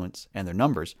online influence and their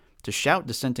numbers to shout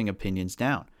dissenting opinions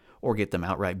down, or get them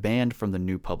outright banned from the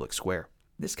new public square.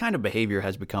 This kind of behavior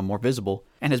has become more visible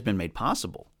and has been made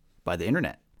possible by the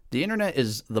internet. The internet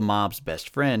is the mob's best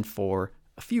friend for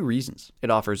a few reasons. It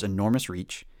offers enormous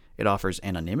reach. It offers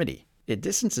anonymity. It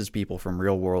distances people from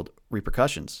real-world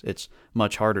repercussions. It's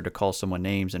much harder to call someone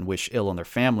names and wish ill on their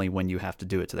family when you have to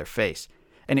do it to their face.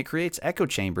 And it creates echo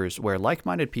chambers where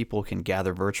like-minded people can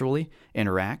gather virtually,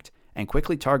 interact, and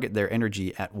quickly target their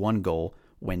energy at one goal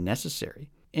when necessary.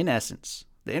 In essence,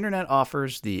 the internet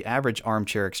offers the average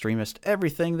armchair extremist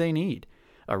everything they need: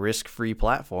 a risk-free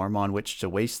platform on which to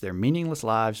waste their meaningless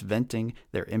lives venting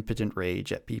their impotent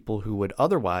rage at people who would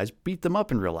otherwise beat them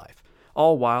up in real life,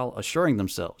 all while assuring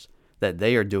themselves that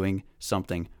they are doing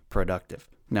something productive.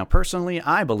 Now, personally,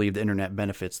 I believe the internet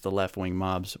benefits the left-wing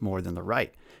mobs more than the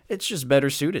right. It's just better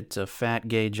suited to fat,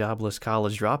 gay, jobless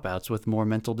college dropouts with more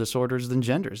mental disorders than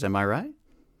genders, am I right?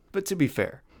 But to be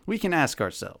fair, we can ask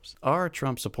ourselves, are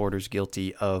Trump supporters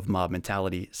guilty of mob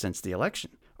mentality since the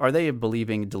election? Are they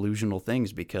believing delusional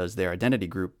things because their identity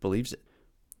group believes it?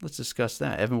 Let's discuss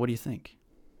that. Evan, what do you think?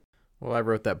 Well, I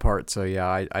wrote that part, so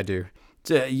yeah, I do.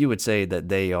 So you would say that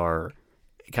they are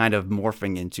kind of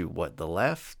morphing into what the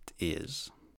left is.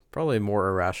 Probably more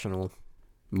irrational.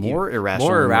 More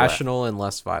irrational and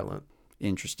less violent.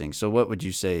 Interesting. So what would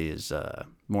you say is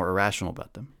more irrational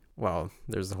about them? Well,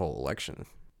 there's the whole election.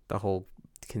 The whole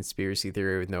conspiracy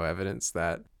theory with no evidence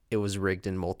that it was rigged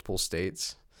in multiple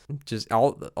states. Just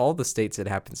all the states it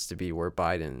happens to be where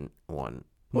Biden won.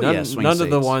 Well, none of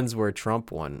the ones where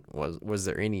Trump won was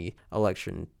there any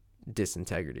election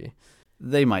disintegrity.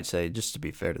 They might say, just to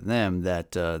be fair to them,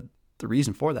 that the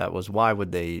reason for that was why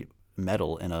would they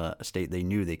meddle in a state they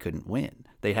knew they couldn't win?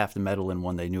 They'd have to meddle in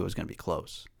one they knew was going to be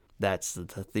close. That's the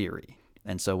theory.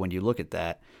 And so when you look at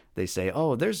that, they say,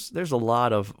 oh, there's a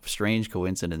lot of strange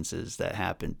coincidences that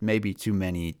happened, maybe too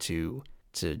many to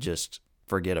just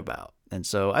forget about. And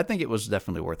so I think it was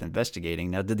definitely worth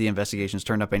investigating. Now, did the investigations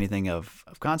turn up anything of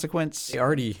consequence? They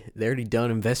already done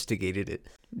investigated it.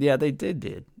 Yeah, they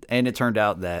did. And it turned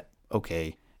out that,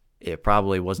 okay, it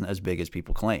probably wasn't as big as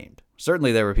people claimed.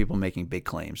 Certainly there were people making big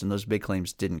claims, and those big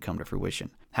claims didn't come to fruition.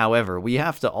 However, we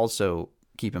have to also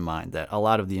keep in mind that a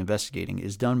lot of the investigating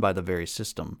is done by the very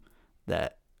system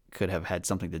that could have had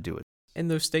something to do with it. In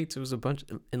those states, it was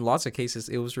in lots of cases,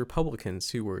 it was Republicans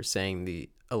who were saying the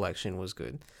election was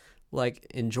good. Like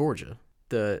in Georgia,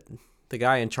 the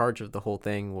guy in charge of the whole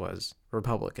thing was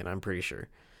Republican, I'm pretty sure.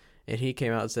 And he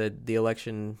came out and said the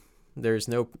election, there's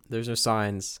no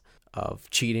signs of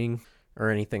cheating or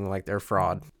anything like their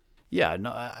fraud. Yeah,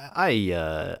 no,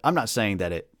 I'm not saying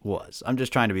that it was. I'm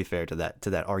just trying to be fair to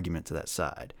that argument, to that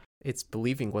side. It's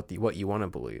believing what you want to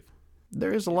believe.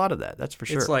 There is a lot of that, that's for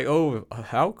sure. It's like, oh,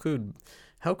 how could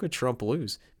Trump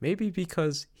lose? Maybe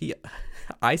because he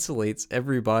isolates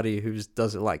everybody who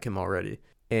doesn't like him already.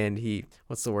 And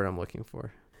what's the word I'm looking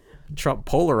for? Trump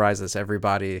polarizes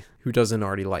everybody who doesn't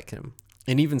already like him.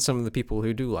 And even some of the people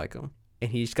who do like him.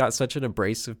 And he's got such an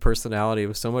abrasive personality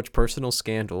with so much personal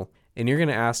scandal. And you're going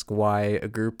to ask why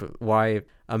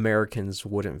Americans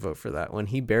wouldn't vote for that when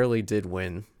he barely did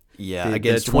win. Yeah,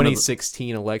 against the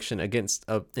 2016 election against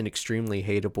an extremely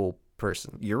hateable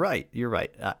person. You're right.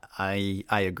 I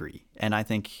agree. And I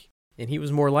think... And he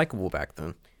was more likable back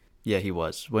then. Yeah, he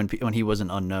was. When he was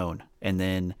an unknown. And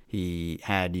then he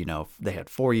had, they had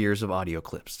 4 years of audio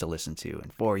clips to listen to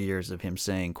and 4 years of him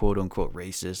saying quote-unquote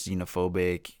racist,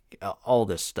 xenophobic, all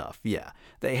this stuff. Yeah,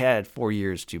 they had 4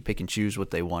 years to pick and choose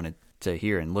what they wanted to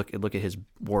hear and look at his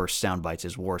worst sound bites,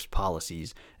 his worst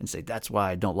policies, and say, that's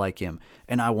why I don't like him,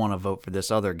 and I want to vote for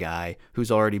this other guy who's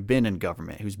already been in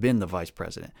government, who's been the vice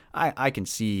president. I can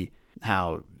see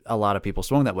how a lot of people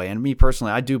swung that way, and me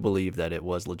personally, I do believe that it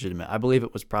was legitimate. I believe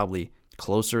it was probably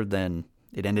closer than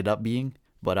it ended up being,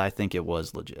 but I think it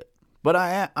was legit. But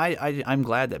I'm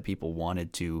glad that people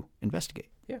wanted to investigate.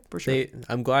 Yeah, for sure.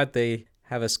 I'm glad they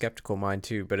have a skeptical mind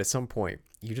too, but at some point,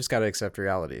 you just got to accept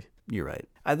reality. You're right.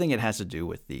 I think it has to do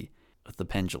with the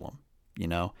pendulum.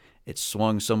 It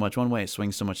swung so much one way, it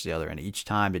swings so much the other, and each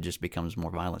time it just becomes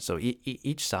more violent. So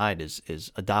each side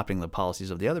is adopting the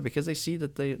policies of the other because they see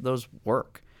that those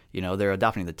work. They're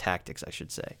adopting the tactics, I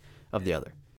should say, of the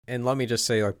other. And let me just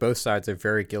say, both sides are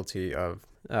very guilty of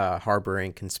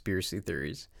harboring conspiracy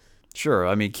theories. Sure.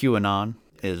 I mean, QAnon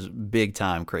is big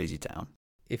time crazy town.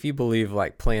 If you believe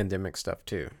pandemic stuff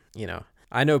too,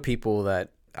 I know people that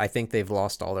I think they've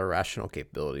lost all their rational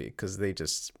capability because they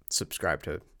just subscribe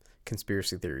to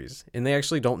conspiracy theories and they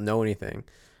actually don't know anything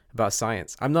about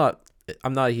science. I'm not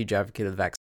a huge advocate of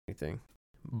vaccine or anything,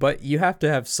 but you have to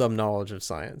have some knowledge of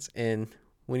science. And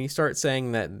when you start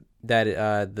saying that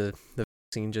the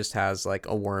vaccine just has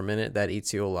a worm in it that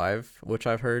eats you alive, which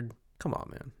I've heard, come on,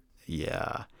 man.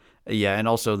 Yeah, and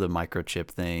also the microchip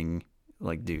thing.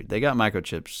 Dude, they got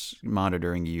microchips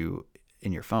monitoring you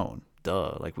in your phone.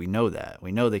 Duh. We know that.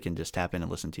 We know they can just tap in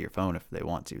and listen to your phone if they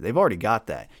want to. They've already got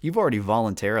that. You've already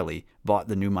voluntarily bought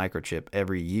the new microchip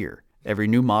every year. Every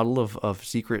new model of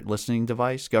secret listening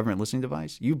device, government listening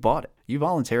device, you bought it. You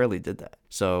voluntarily did that.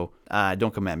 So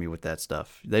don't come at me with that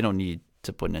stuff. They don't need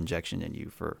to put an injection in you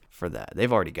for that.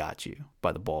 They've already got you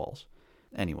by the balls.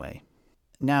 Anyway,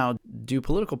 now, do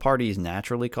political parties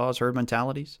naturally cause herd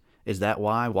mentalities? Is that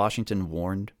why Washington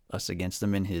warned us against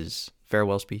them in his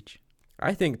farewell speech?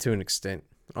 I think to an extent.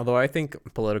 Although I think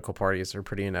political parties are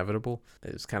pretty inevitable.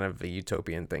 It's kind of a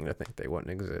utopian thing to think they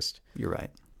wouldn't exist. You're right.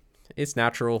 It's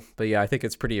natural, but yeah, I think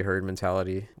it's pretty herd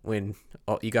mentality when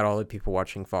you got all the people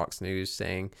watching Fox News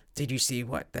saying, "Did you see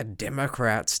what the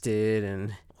Democrats did?"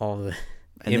 and all the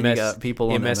And then you got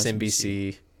people on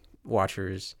MSNBC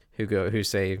watchers who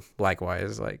say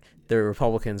likewise, like the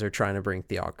Republicans are trying to bring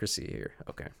theocracy here.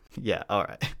 Okay. Yeah, all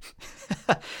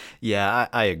right. Yeah,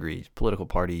 I agree. Political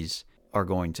parties are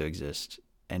going to exist.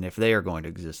 And if they are going to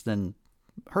exist, then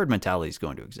herd mentality is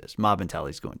going to exist. Mob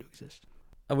mentality is going to exist.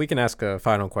 We can ask a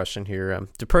final question here.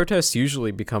 Do protests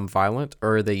usually become violent,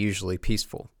 or are they usually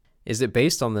peaceful? Is it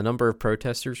based on the number of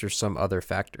protesters or some other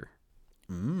factor?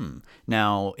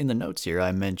 Now, in the notes here,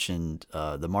 I mentioned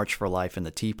the March for Life and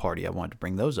the Tea Party. I wanted to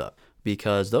bring those up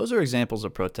because those are examples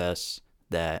of protests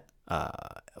that,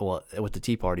 with the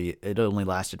Tea Party, it only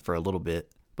lasted for a little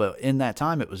bit. But in that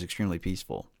time, it was extremely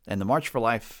peaceful. And the March for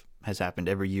Life has happened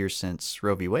every year since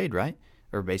Roe v. Wade, right?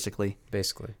 Or basically.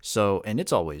 So, and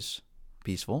it's always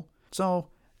peaceful. So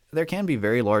there can be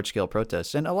very large-scale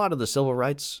protests. And a lot of the civil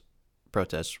rights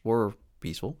protests were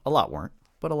peaceful. A lot weren't,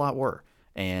 but a lot were.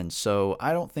 And so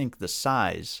I don't think the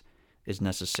size is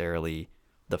necessarily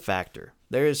the factor.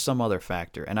 There is some other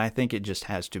factor, and I think it just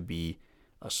has to be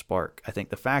a spark. I think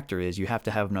the factor is you have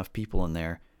to have enough people in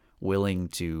there willing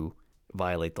to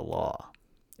violate the law.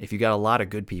 If you got a lot of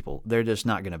good people, they're just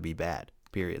not going to be bad,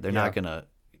 period. They're not going to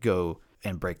go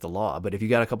and break the law. But if you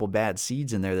got a couple bad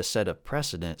seeds in there that set a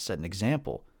precedent, set an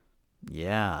example,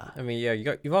 yeah. I mean,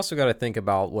 yeah, you've also got to think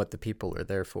about what the people are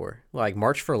there for. Like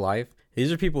March for Life,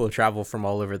 these are people who travel from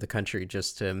all over the country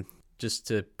just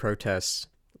to protest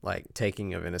like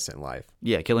taking of innocent life.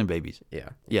 Yeah, killing babies. Yeah.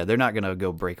 Yeah, they're not going to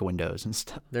go break windows and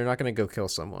stuff. They're not going to go kill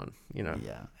someone, you know.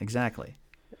 Yeah, exactly.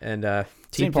 And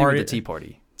Same thing with the Tea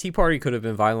Party. Tea Party could have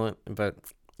been violent, but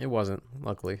it wasn't,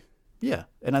 luckily. Yeah,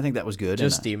 and I think that was good.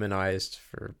 Just demonized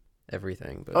for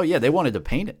everything. But. Oh, yeah, they wanted to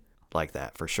paint it like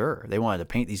that, for sure. They wanted to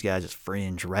paint these guys as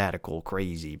fringe, radical,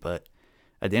 crazy, but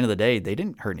at the end of the day, they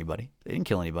didn't hurt anybody. They didn't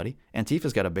kill anybody.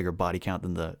 Antifa's got a bigger body count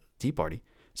than the Tea Party.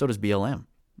 So does BLM.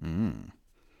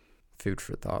 Food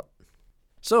for thought.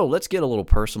 So let's get a little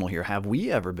personal here. Have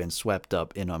we ever been swept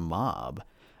up in a mob?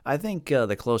 I think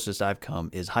the closest I've come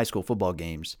is high school football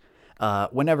games.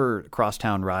 Whenever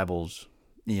crosstown rivals,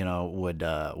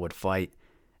 would fight,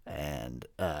 and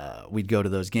we'd go to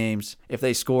those games. If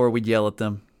they score, we'd yell at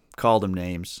them, call them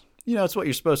names. It's what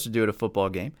you're supposed to do at a football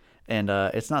game. And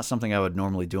it's not something I would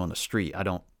normally do on the street. I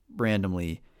don't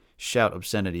randomly shout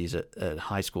obscenities at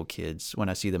high school kids when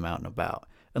I see them out and about,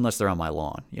 unless they're on my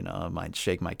lawn. I might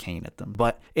shake my cane at them.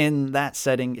 But in that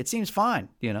setting, it seems fine,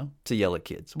 to yell at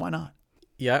kids. Why not?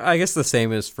 Yeah, I guess the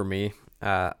same is for me.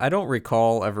 I don't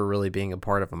recall ever really being a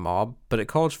part of a mob, but at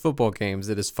college football games,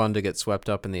 it is fun to get swept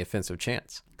up in the offensive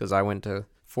chants, because I went to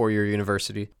four-year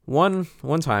university. One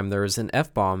time, there was an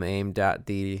F-bomb aimed at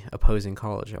the opposing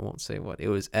college. I won't say what. It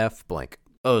was F blank.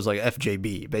 Oh, it was like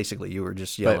FJB, basically. You were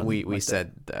just yelling. But we like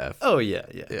said the F. Oh, yeah.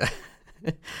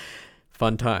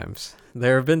 Fun times.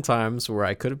 There have been times where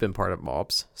I could have been part of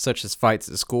mobs, such as fights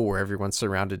at school where everyone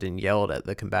surrounded and yelled at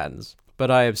the combatants, but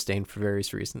I abstained for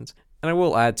various reasons. And I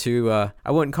will add too,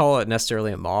 I wouldn't call it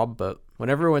necessarily a mob, but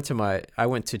whenever I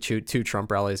went to two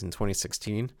Trump rallies in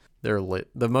 2016, they're lit.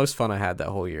 The most fun I had that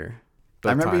whole year. I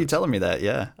remember you telling me that,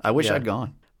 yeah. I wish I'd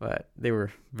gone. But they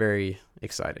were very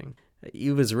exciting.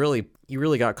 You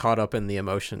really got caught up in the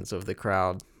emotions of the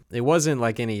crowd. It wasn't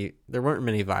like there weren't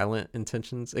many violent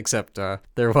intentions, except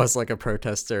there was like a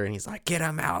protester and he's like, get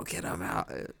him out.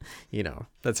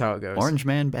 That's how it goes. Orange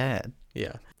man bad.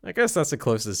 Yeah. I guess that's the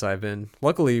closest I've been.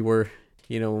 Luckily,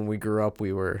 when we grew up,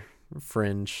 we were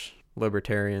fringe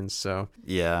libertarians, so.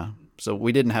 Yeah. So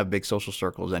we didn't have big social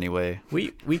circles anyway.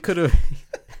 We could have.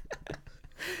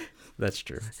 That's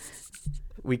true.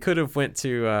 We could have went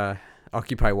to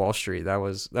Occupy Wall Street. That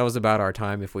was about our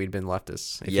time if we'd been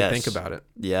leftists. If you think about it.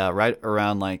 Yeah, right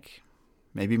around like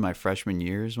maybe my freshman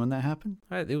years when that happened.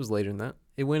 It was later than that.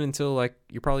 It went until like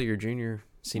your junior,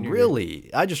 senior. Really?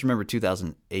 Year. I just remember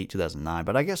 2008, 2009.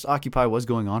 But I guess Occupy was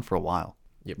going on for a while.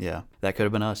 Yep. Yeah, that could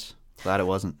have been us. Glad it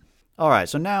wasn't. All right,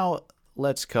 so now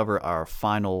let's cover our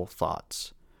final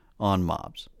thoughts on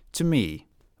mobs. To me,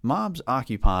 mobs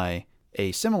occupy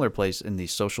a similar place in the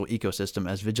social ecosystem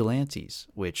as vigilantes,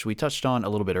 which we touched on a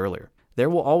little bit earlier. There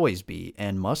will always be,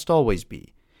 and must always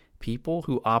be, people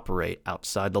who operate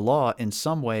outside the law in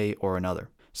some way or another.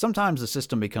 Sometimes the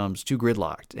system becomes too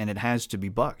gridlocked and it has to be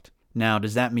bucked. Now,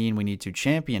 does that mean we need to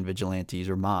champion vigilantes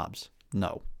or mobs?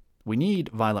 No. We need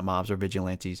violent mobs or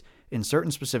vigilantes in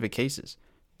certain specific cases.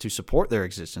 To support their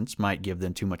existence might give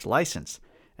them too much license,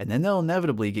 and then they'll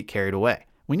inevitably get carried away.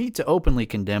 We need to openly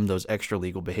condemn those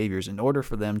extra-legal behaviors in order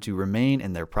for them to remain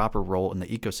in their proper role in the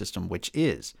ecosystem, which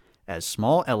is as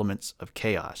small elements of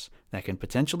chaos that can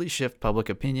potentially shift public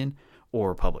opinion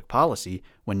or public policy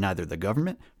when neither the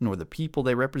government nor the people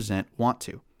they represent want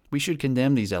to. We should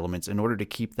condemn these elements in order to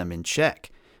keep them in check,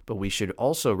 but we should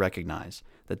also recognize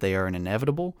that they are an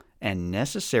inevitable and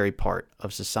necessary part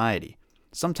of society.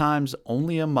 Sometimes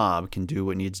only a mob can do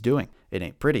what needs doing. It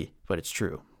ain't pretty, but it's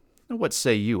true. What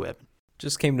say you, Evan?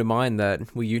 Just came to mind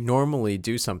that we normally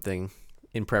do something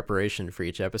in preparation for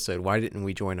each episode. Why didn't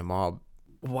we join a mob?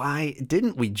 Why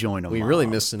didn't we join a mob? We really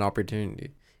missed an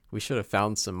opportunity. We should have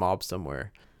found some mobs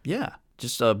somewhere. Yeah,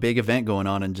 just a big event going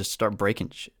on and just start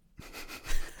breaking shit.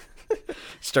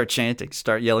 Start chanting,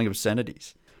 start yelling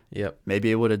obscenities. Yep.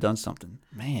 Maybe it would have done something.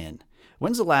 Man,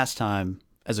 when's the last time,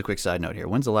 as a quick side note here,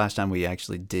 when's the last time we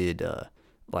actually did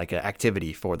like an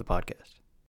activity for the podcast?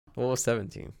 What was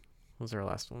 17? What was our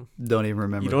last one? Don't even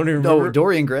remember. You don't even remember? No,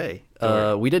 Dorian Gray.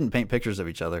 We didn't paint pictures of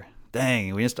each other.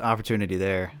 Dang, we missed an opportunity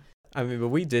there. I mean, but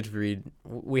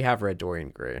we have read Dorian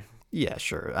Gray. Yeah,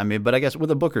 sure. I mean, but I guess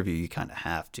with a book review, you kind of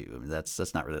have to. I mean,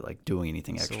 that's not really like doing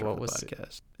anything extra for the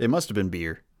podcast. It must have been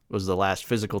Beer. Was the last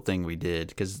physical thing we did,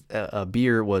 because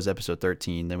Beer was episode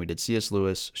 13. Then we did C.S.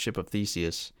 Lewis, Ship of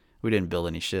Theseus. We didn't build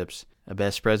any ships.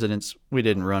 Best Presidents. We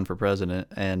didn't run for president.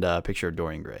 And Picture of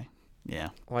Dorian Gray. Yeah.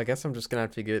 Well, I guess I'm just going to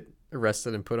have to get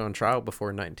arrested and put on trial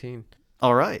before 19.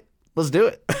 All right. Let's do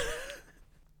it.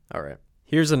 All right.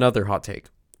 Here's another hot take.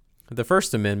 The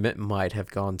First Amendment might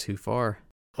have gone too far.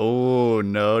 Oh,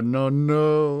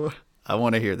 no. I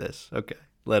want to hear this. Okay.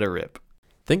 Let it rip.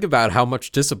 Think about how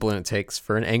much discipline it takes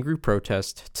for an angry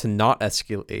protest to not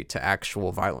escalate to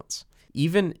actual violence.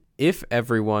 Even if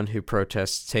everyone who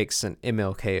protests takes an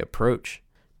MLK approach,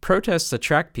 protests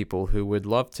attract people who would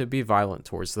love to be violent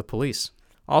towards the police.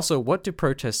 Also, what do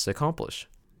protests accomplish?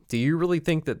 Do you really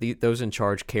think that those in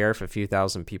charge care if a few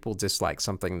thousand people dislike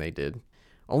something they did?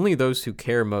 Only those who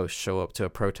care most show up to a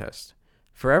protest.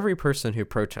 For every person who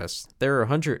protests, there are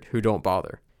 100 who don't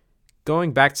bother.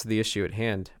 Going back to the issue at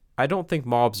hand, I don't think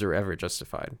mobs are ever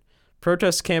justified.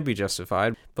 Protests can be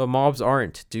justified, but mobs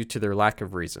aren't due to their lack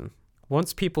of reason.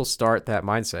 Once people start that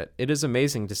mindset, it is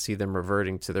amazing to see them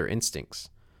reverting to their instincts.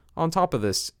 On top of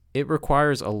this, it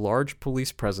requires a large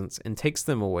police presence and takes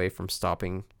them away from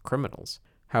stopping criminals.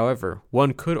 However,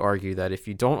 one could argue that if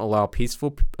you don't allow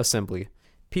peaceful assembly,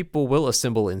 people will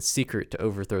assemble in secret to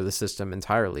overthrow the system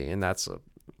entirely, and that's a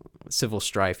civil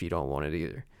strife. You don't want it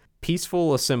either.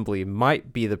 Peaceful assembly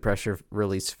might be the pressure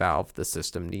release valve the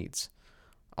system needs.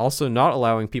 Also, not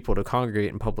allowing people to congregate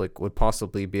in public would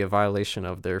possibly be a violation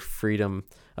of their freedom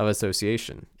of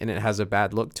association, and it has a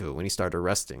bad look to it when you start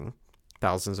arresting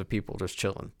thousands of people just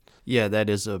chilling. Yeah, that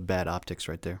is a bad optics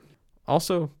right there.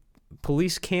 Also,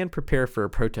 police can prepare for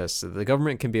a protest so the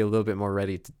government can be a little bit more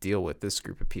ready to deal with this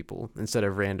group of people instead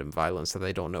of random violence that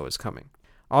they don't know is coming.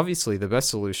 Obviously, the best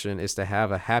solution is to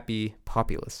have a happy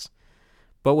populace.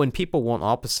 But when people want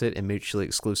opposite and mutually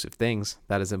exclusive things,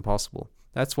 that is impossible.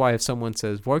 That's why if someone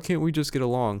says, why can't we just get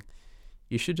along?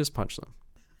 You should just punch them.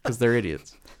 Because they're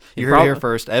idiots. You heard it here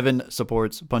first. Evan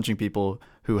supports punching people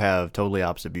who have totally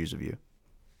opposite views of you.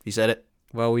 He said it.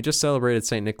 Well, we just celebrated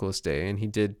St. Nicholas Day, and he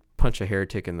did punch a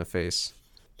heretic in the face.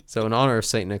 So in honor of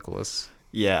St. Nicholas,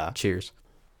 yeah. Cheers.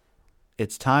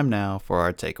 It's time now for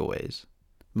our takeaways.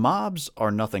 Mobs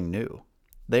are nothing new.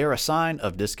 They are a sign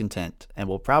of discontent and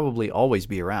will probably always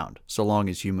be around, so long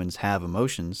as humans have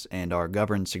emotions and are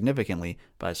governed significantly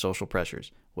by social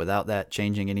pressures. Without that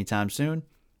changing anytime soon,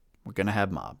 we're going to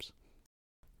have mobs.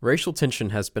 Racial tension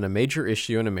has been a major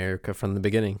issue in America from the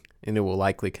beginning, and it will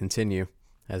likely continue,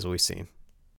 as we've seen.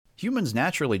 Humans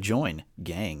naturally join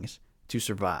gangs to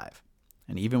survive,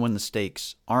 and even when the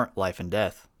stakes aren't life and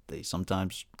death, they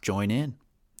sometimes join in.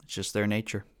 It's just their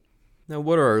nature. Now,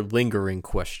 what are our lingering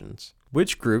questions?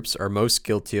 Which groups are most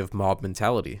guilty of mob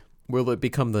mentality? Will it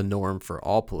become the norm for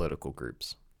all political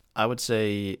groups? I would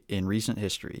say in recent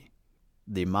history,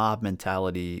 the mob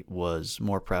mentality was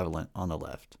more prevalent on the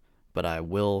left, but I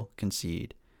will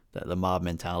concede that the mob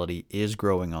mentality is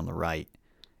growing on the right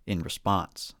in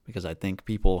response, because I think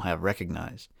people have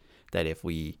recognized that if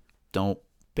we don't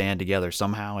band together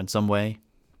somehow in some way,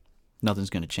 nothing's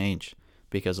going to change,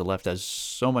 because the left has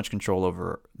so much control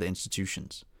over the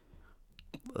institutions.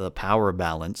 the power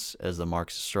balance, as the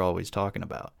Marxists are always talking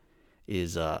about,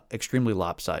 is extremely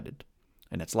lopsided,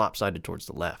 and it's lopsided towards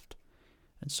the left.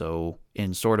 And so,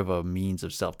 in sort of a means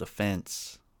of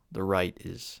self-defense, the right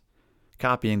is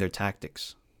copying their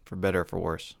tactics, for better or for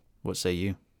worse. What say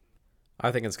you?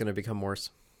 I think it's going to become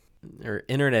worse. Or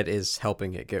internet is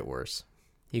helping it get worse.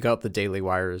 You got the Daily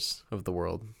Wires of the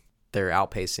world. They're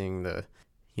outpacing the,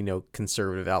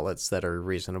 conservative outlets that are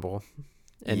reasonable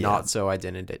and not so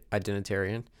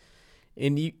identitarian.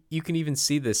 And you can even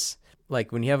see this,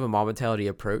 like when you have a mob mentality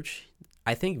approach,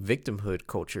 I think victimhood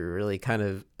culture really kind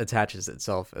of attaches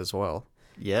itself as well.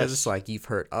 Yes. Because it's like, you've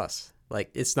hurt us. Like,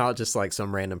 it's not just like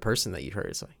some random person that you hurt.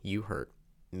 It's like, you hurt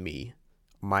me,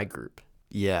 my group.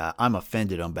 Yeah, I'm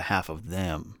offended on behalf of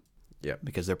them. Yeah.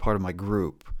 Because they're part of my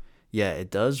group. Yeah, it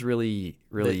does really...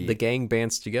 The gang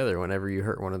bands together whenever you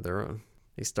hurt one of their own.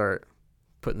 They start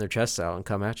putting their chests out and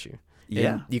come at you.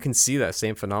 Yeah. And you can see that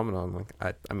same phenomenon.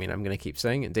 Like, I'm going to keep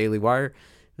saying it. Daily Wire,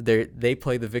 they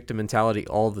play the victim mentality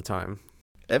all the time.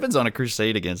 Evan's on a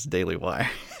crusade against Daily Wire.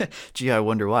 Gee, I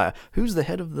wonder why. Who's the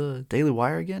head of the Daily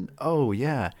Wire again? Oh,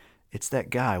 yeah. It's that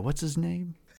guy. What's his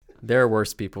name? There are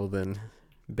worse people than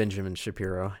Benjamin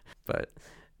Shapiro. But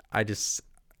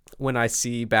when I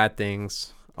see bad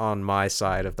things on my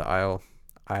side of the aisle,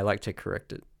 I like to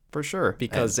correct it. For sure.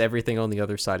 Because everything on the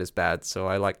other side is bad. So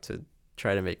I like to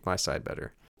try to make my side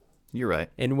better. You're right.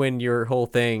 And when your whole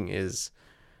thing is,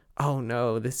 oh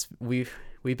no, we've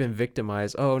been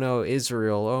victimized. Oh no,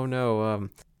 Israel. Oh no,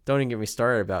 don't even get me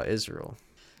started about Israel.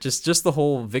 Just the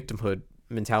whole victimhood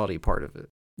mentality part of it.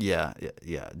 Yeah.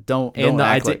 And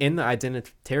the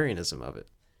identitarianism of it.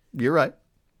 You're right.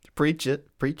 Preach it.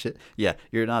 Yeah,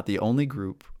 you're not the only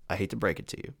group. I hate to break it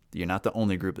to you. You're not the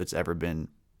only group that's ever been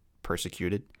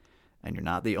persecuted, and you're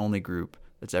not the only group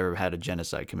that's ever had a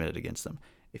genocide committed against them.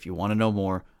 If you want to know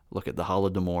more, look at the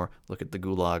Holodomor, look at the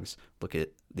gulags, look at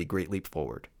the Great Leap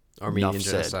Forward. Armenian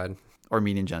genocide.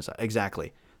 Armenian genocide.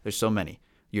 Exactly. There's so many.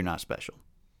 You're not special.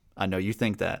 I know you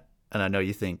think that, and I know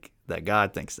you think that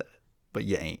God thinks that, but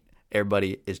you ain't.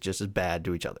 Everybody is just as bad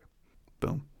to each other.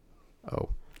 Boom. Oh.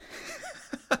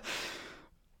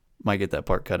 Might get that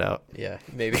part cut out. Yeah,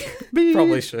 maybe.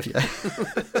 Probably should. Yeah.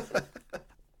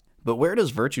 But where does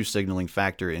virtue signaling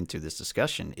factor into this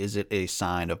discussion? Is it a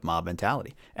sign of mob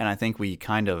mentality? And I think we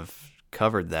kind of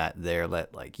covered that there, that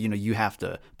you have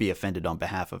to be offended on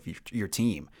behalf of your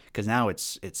team, because now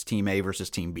it's team A versus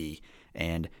team B.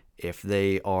 And if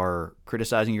they are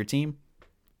criticizing your team,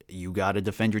 you got to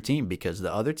defend your team, because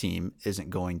the other team isn't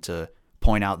going to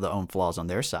point out the own flaws on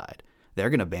their side. They're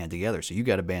going to band together. So you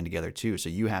got to band together too. So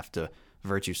you have to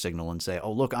virtue signal and say,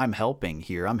 oh, look, I'm helping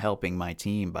here. I'm helping my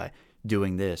team by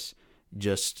doing this,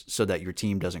 just so that your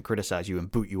team doesn't criticize you and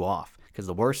boot you off. Because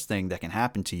the worst thing that can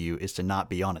happen to you is to not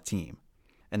be on a team.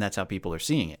 And that's how people are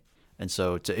seeing it. And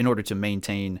so in order to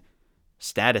maintain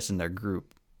status in their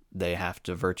group, they have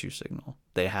to virtue signal.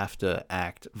 They have to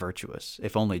act virtuous,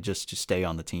 if only just to stay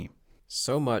on the team.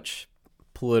 So much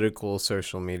political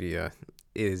social media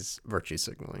is virtue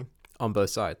signaling on both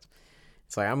sides.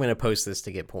 It's like, I'm going to post this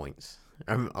to get points.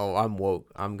 I'm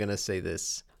woke. I'm going to say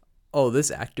this. Oh,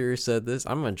 this actor said this.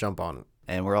 I'm going to jump on it.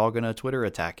 And we're all going to Twitter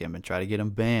attack him and try to get him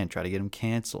banned, try to get him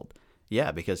canceled.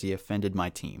 Yeah, because he offended my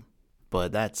team.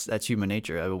 But that's human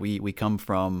nature. We come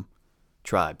from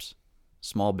tribes,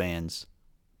 small bands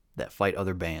that fight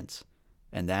other bands.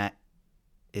 And that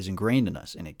is ingrained in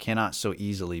us, and it cannot so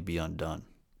easily be undone.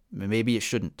 Maybe it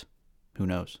shouldn't. Who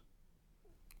knows?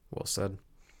 Well said.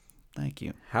 Thank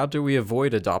you. How do we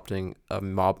avoid adopting a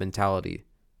mob mentality?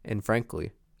 And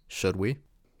frankly, should we?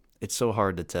 It's so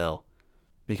hard to tell.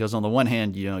 Because on the one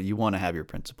hand, you want to have your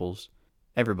principles.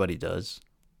 Everybody does.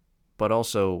 But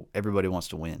also, everybody wants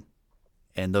to win.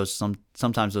 And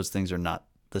sometimes those things are not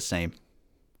the same.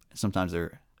 Sometimes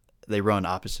they run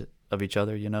opposite of each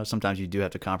other, Sometimes you do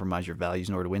have to compromise your values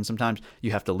in order to win. Sometimes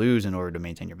you have to lose in order to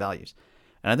maintain your values.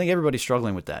 And I think everybody's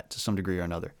struggling with that to some degree or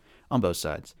another on both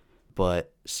sides.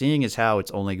 But seeing as how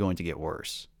it's only going to get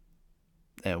worse,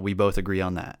 and we both agree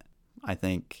on that, I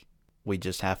think we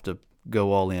just have to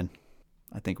go all in.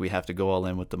 I think we have to go all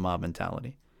in with the mob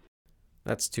mentality.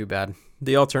 That's too bad.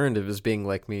 The alternative is being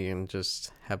like me and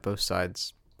just have both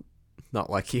sides not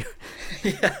like you.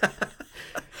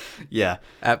 Yeah.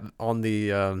 On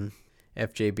the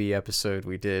FJB episode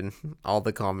we did, all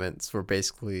the comments were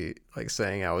basically like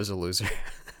saying I was a loser.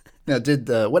 Now, did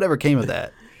whatever came of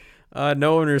that?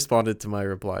 No one responded to my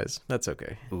replies. That's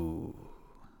okay. Ooh.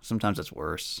 Sometimes it's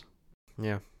worse.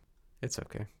 Yeah, it's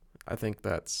okay. I think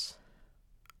that's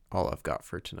all I've got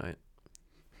for tonight.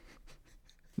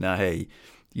 Now, hey,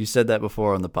 you said that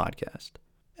before on the podcast.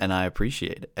 and I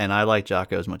appreciate it. And I like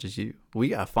Jocko as much as you. We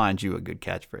got to find you a good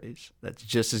catchphrase that's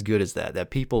just as good as that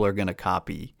people are going to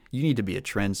copy. You need to be a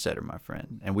trendsetter, my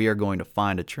friend, and we are going to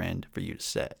find a trend for you to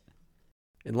set.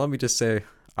 And let me just say,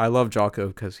 I love Jocko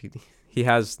because he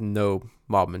has no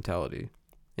mob mentality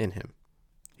in him.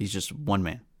 He's just one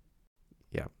man.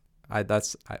 Yeah,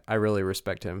 I really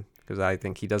respect him because I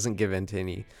think he doesn't give in to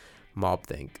any mob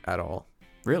think at all.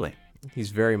 Really?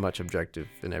 He's very much objective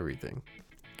in everything.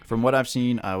 From what I've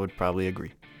seen, I would probably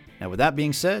agree. Now, with that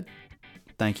being said,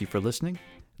 thank you for listening.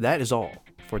 That is all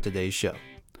for today's show.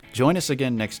 Join us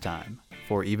again next time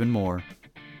for even more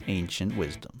ancient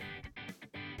wisdom.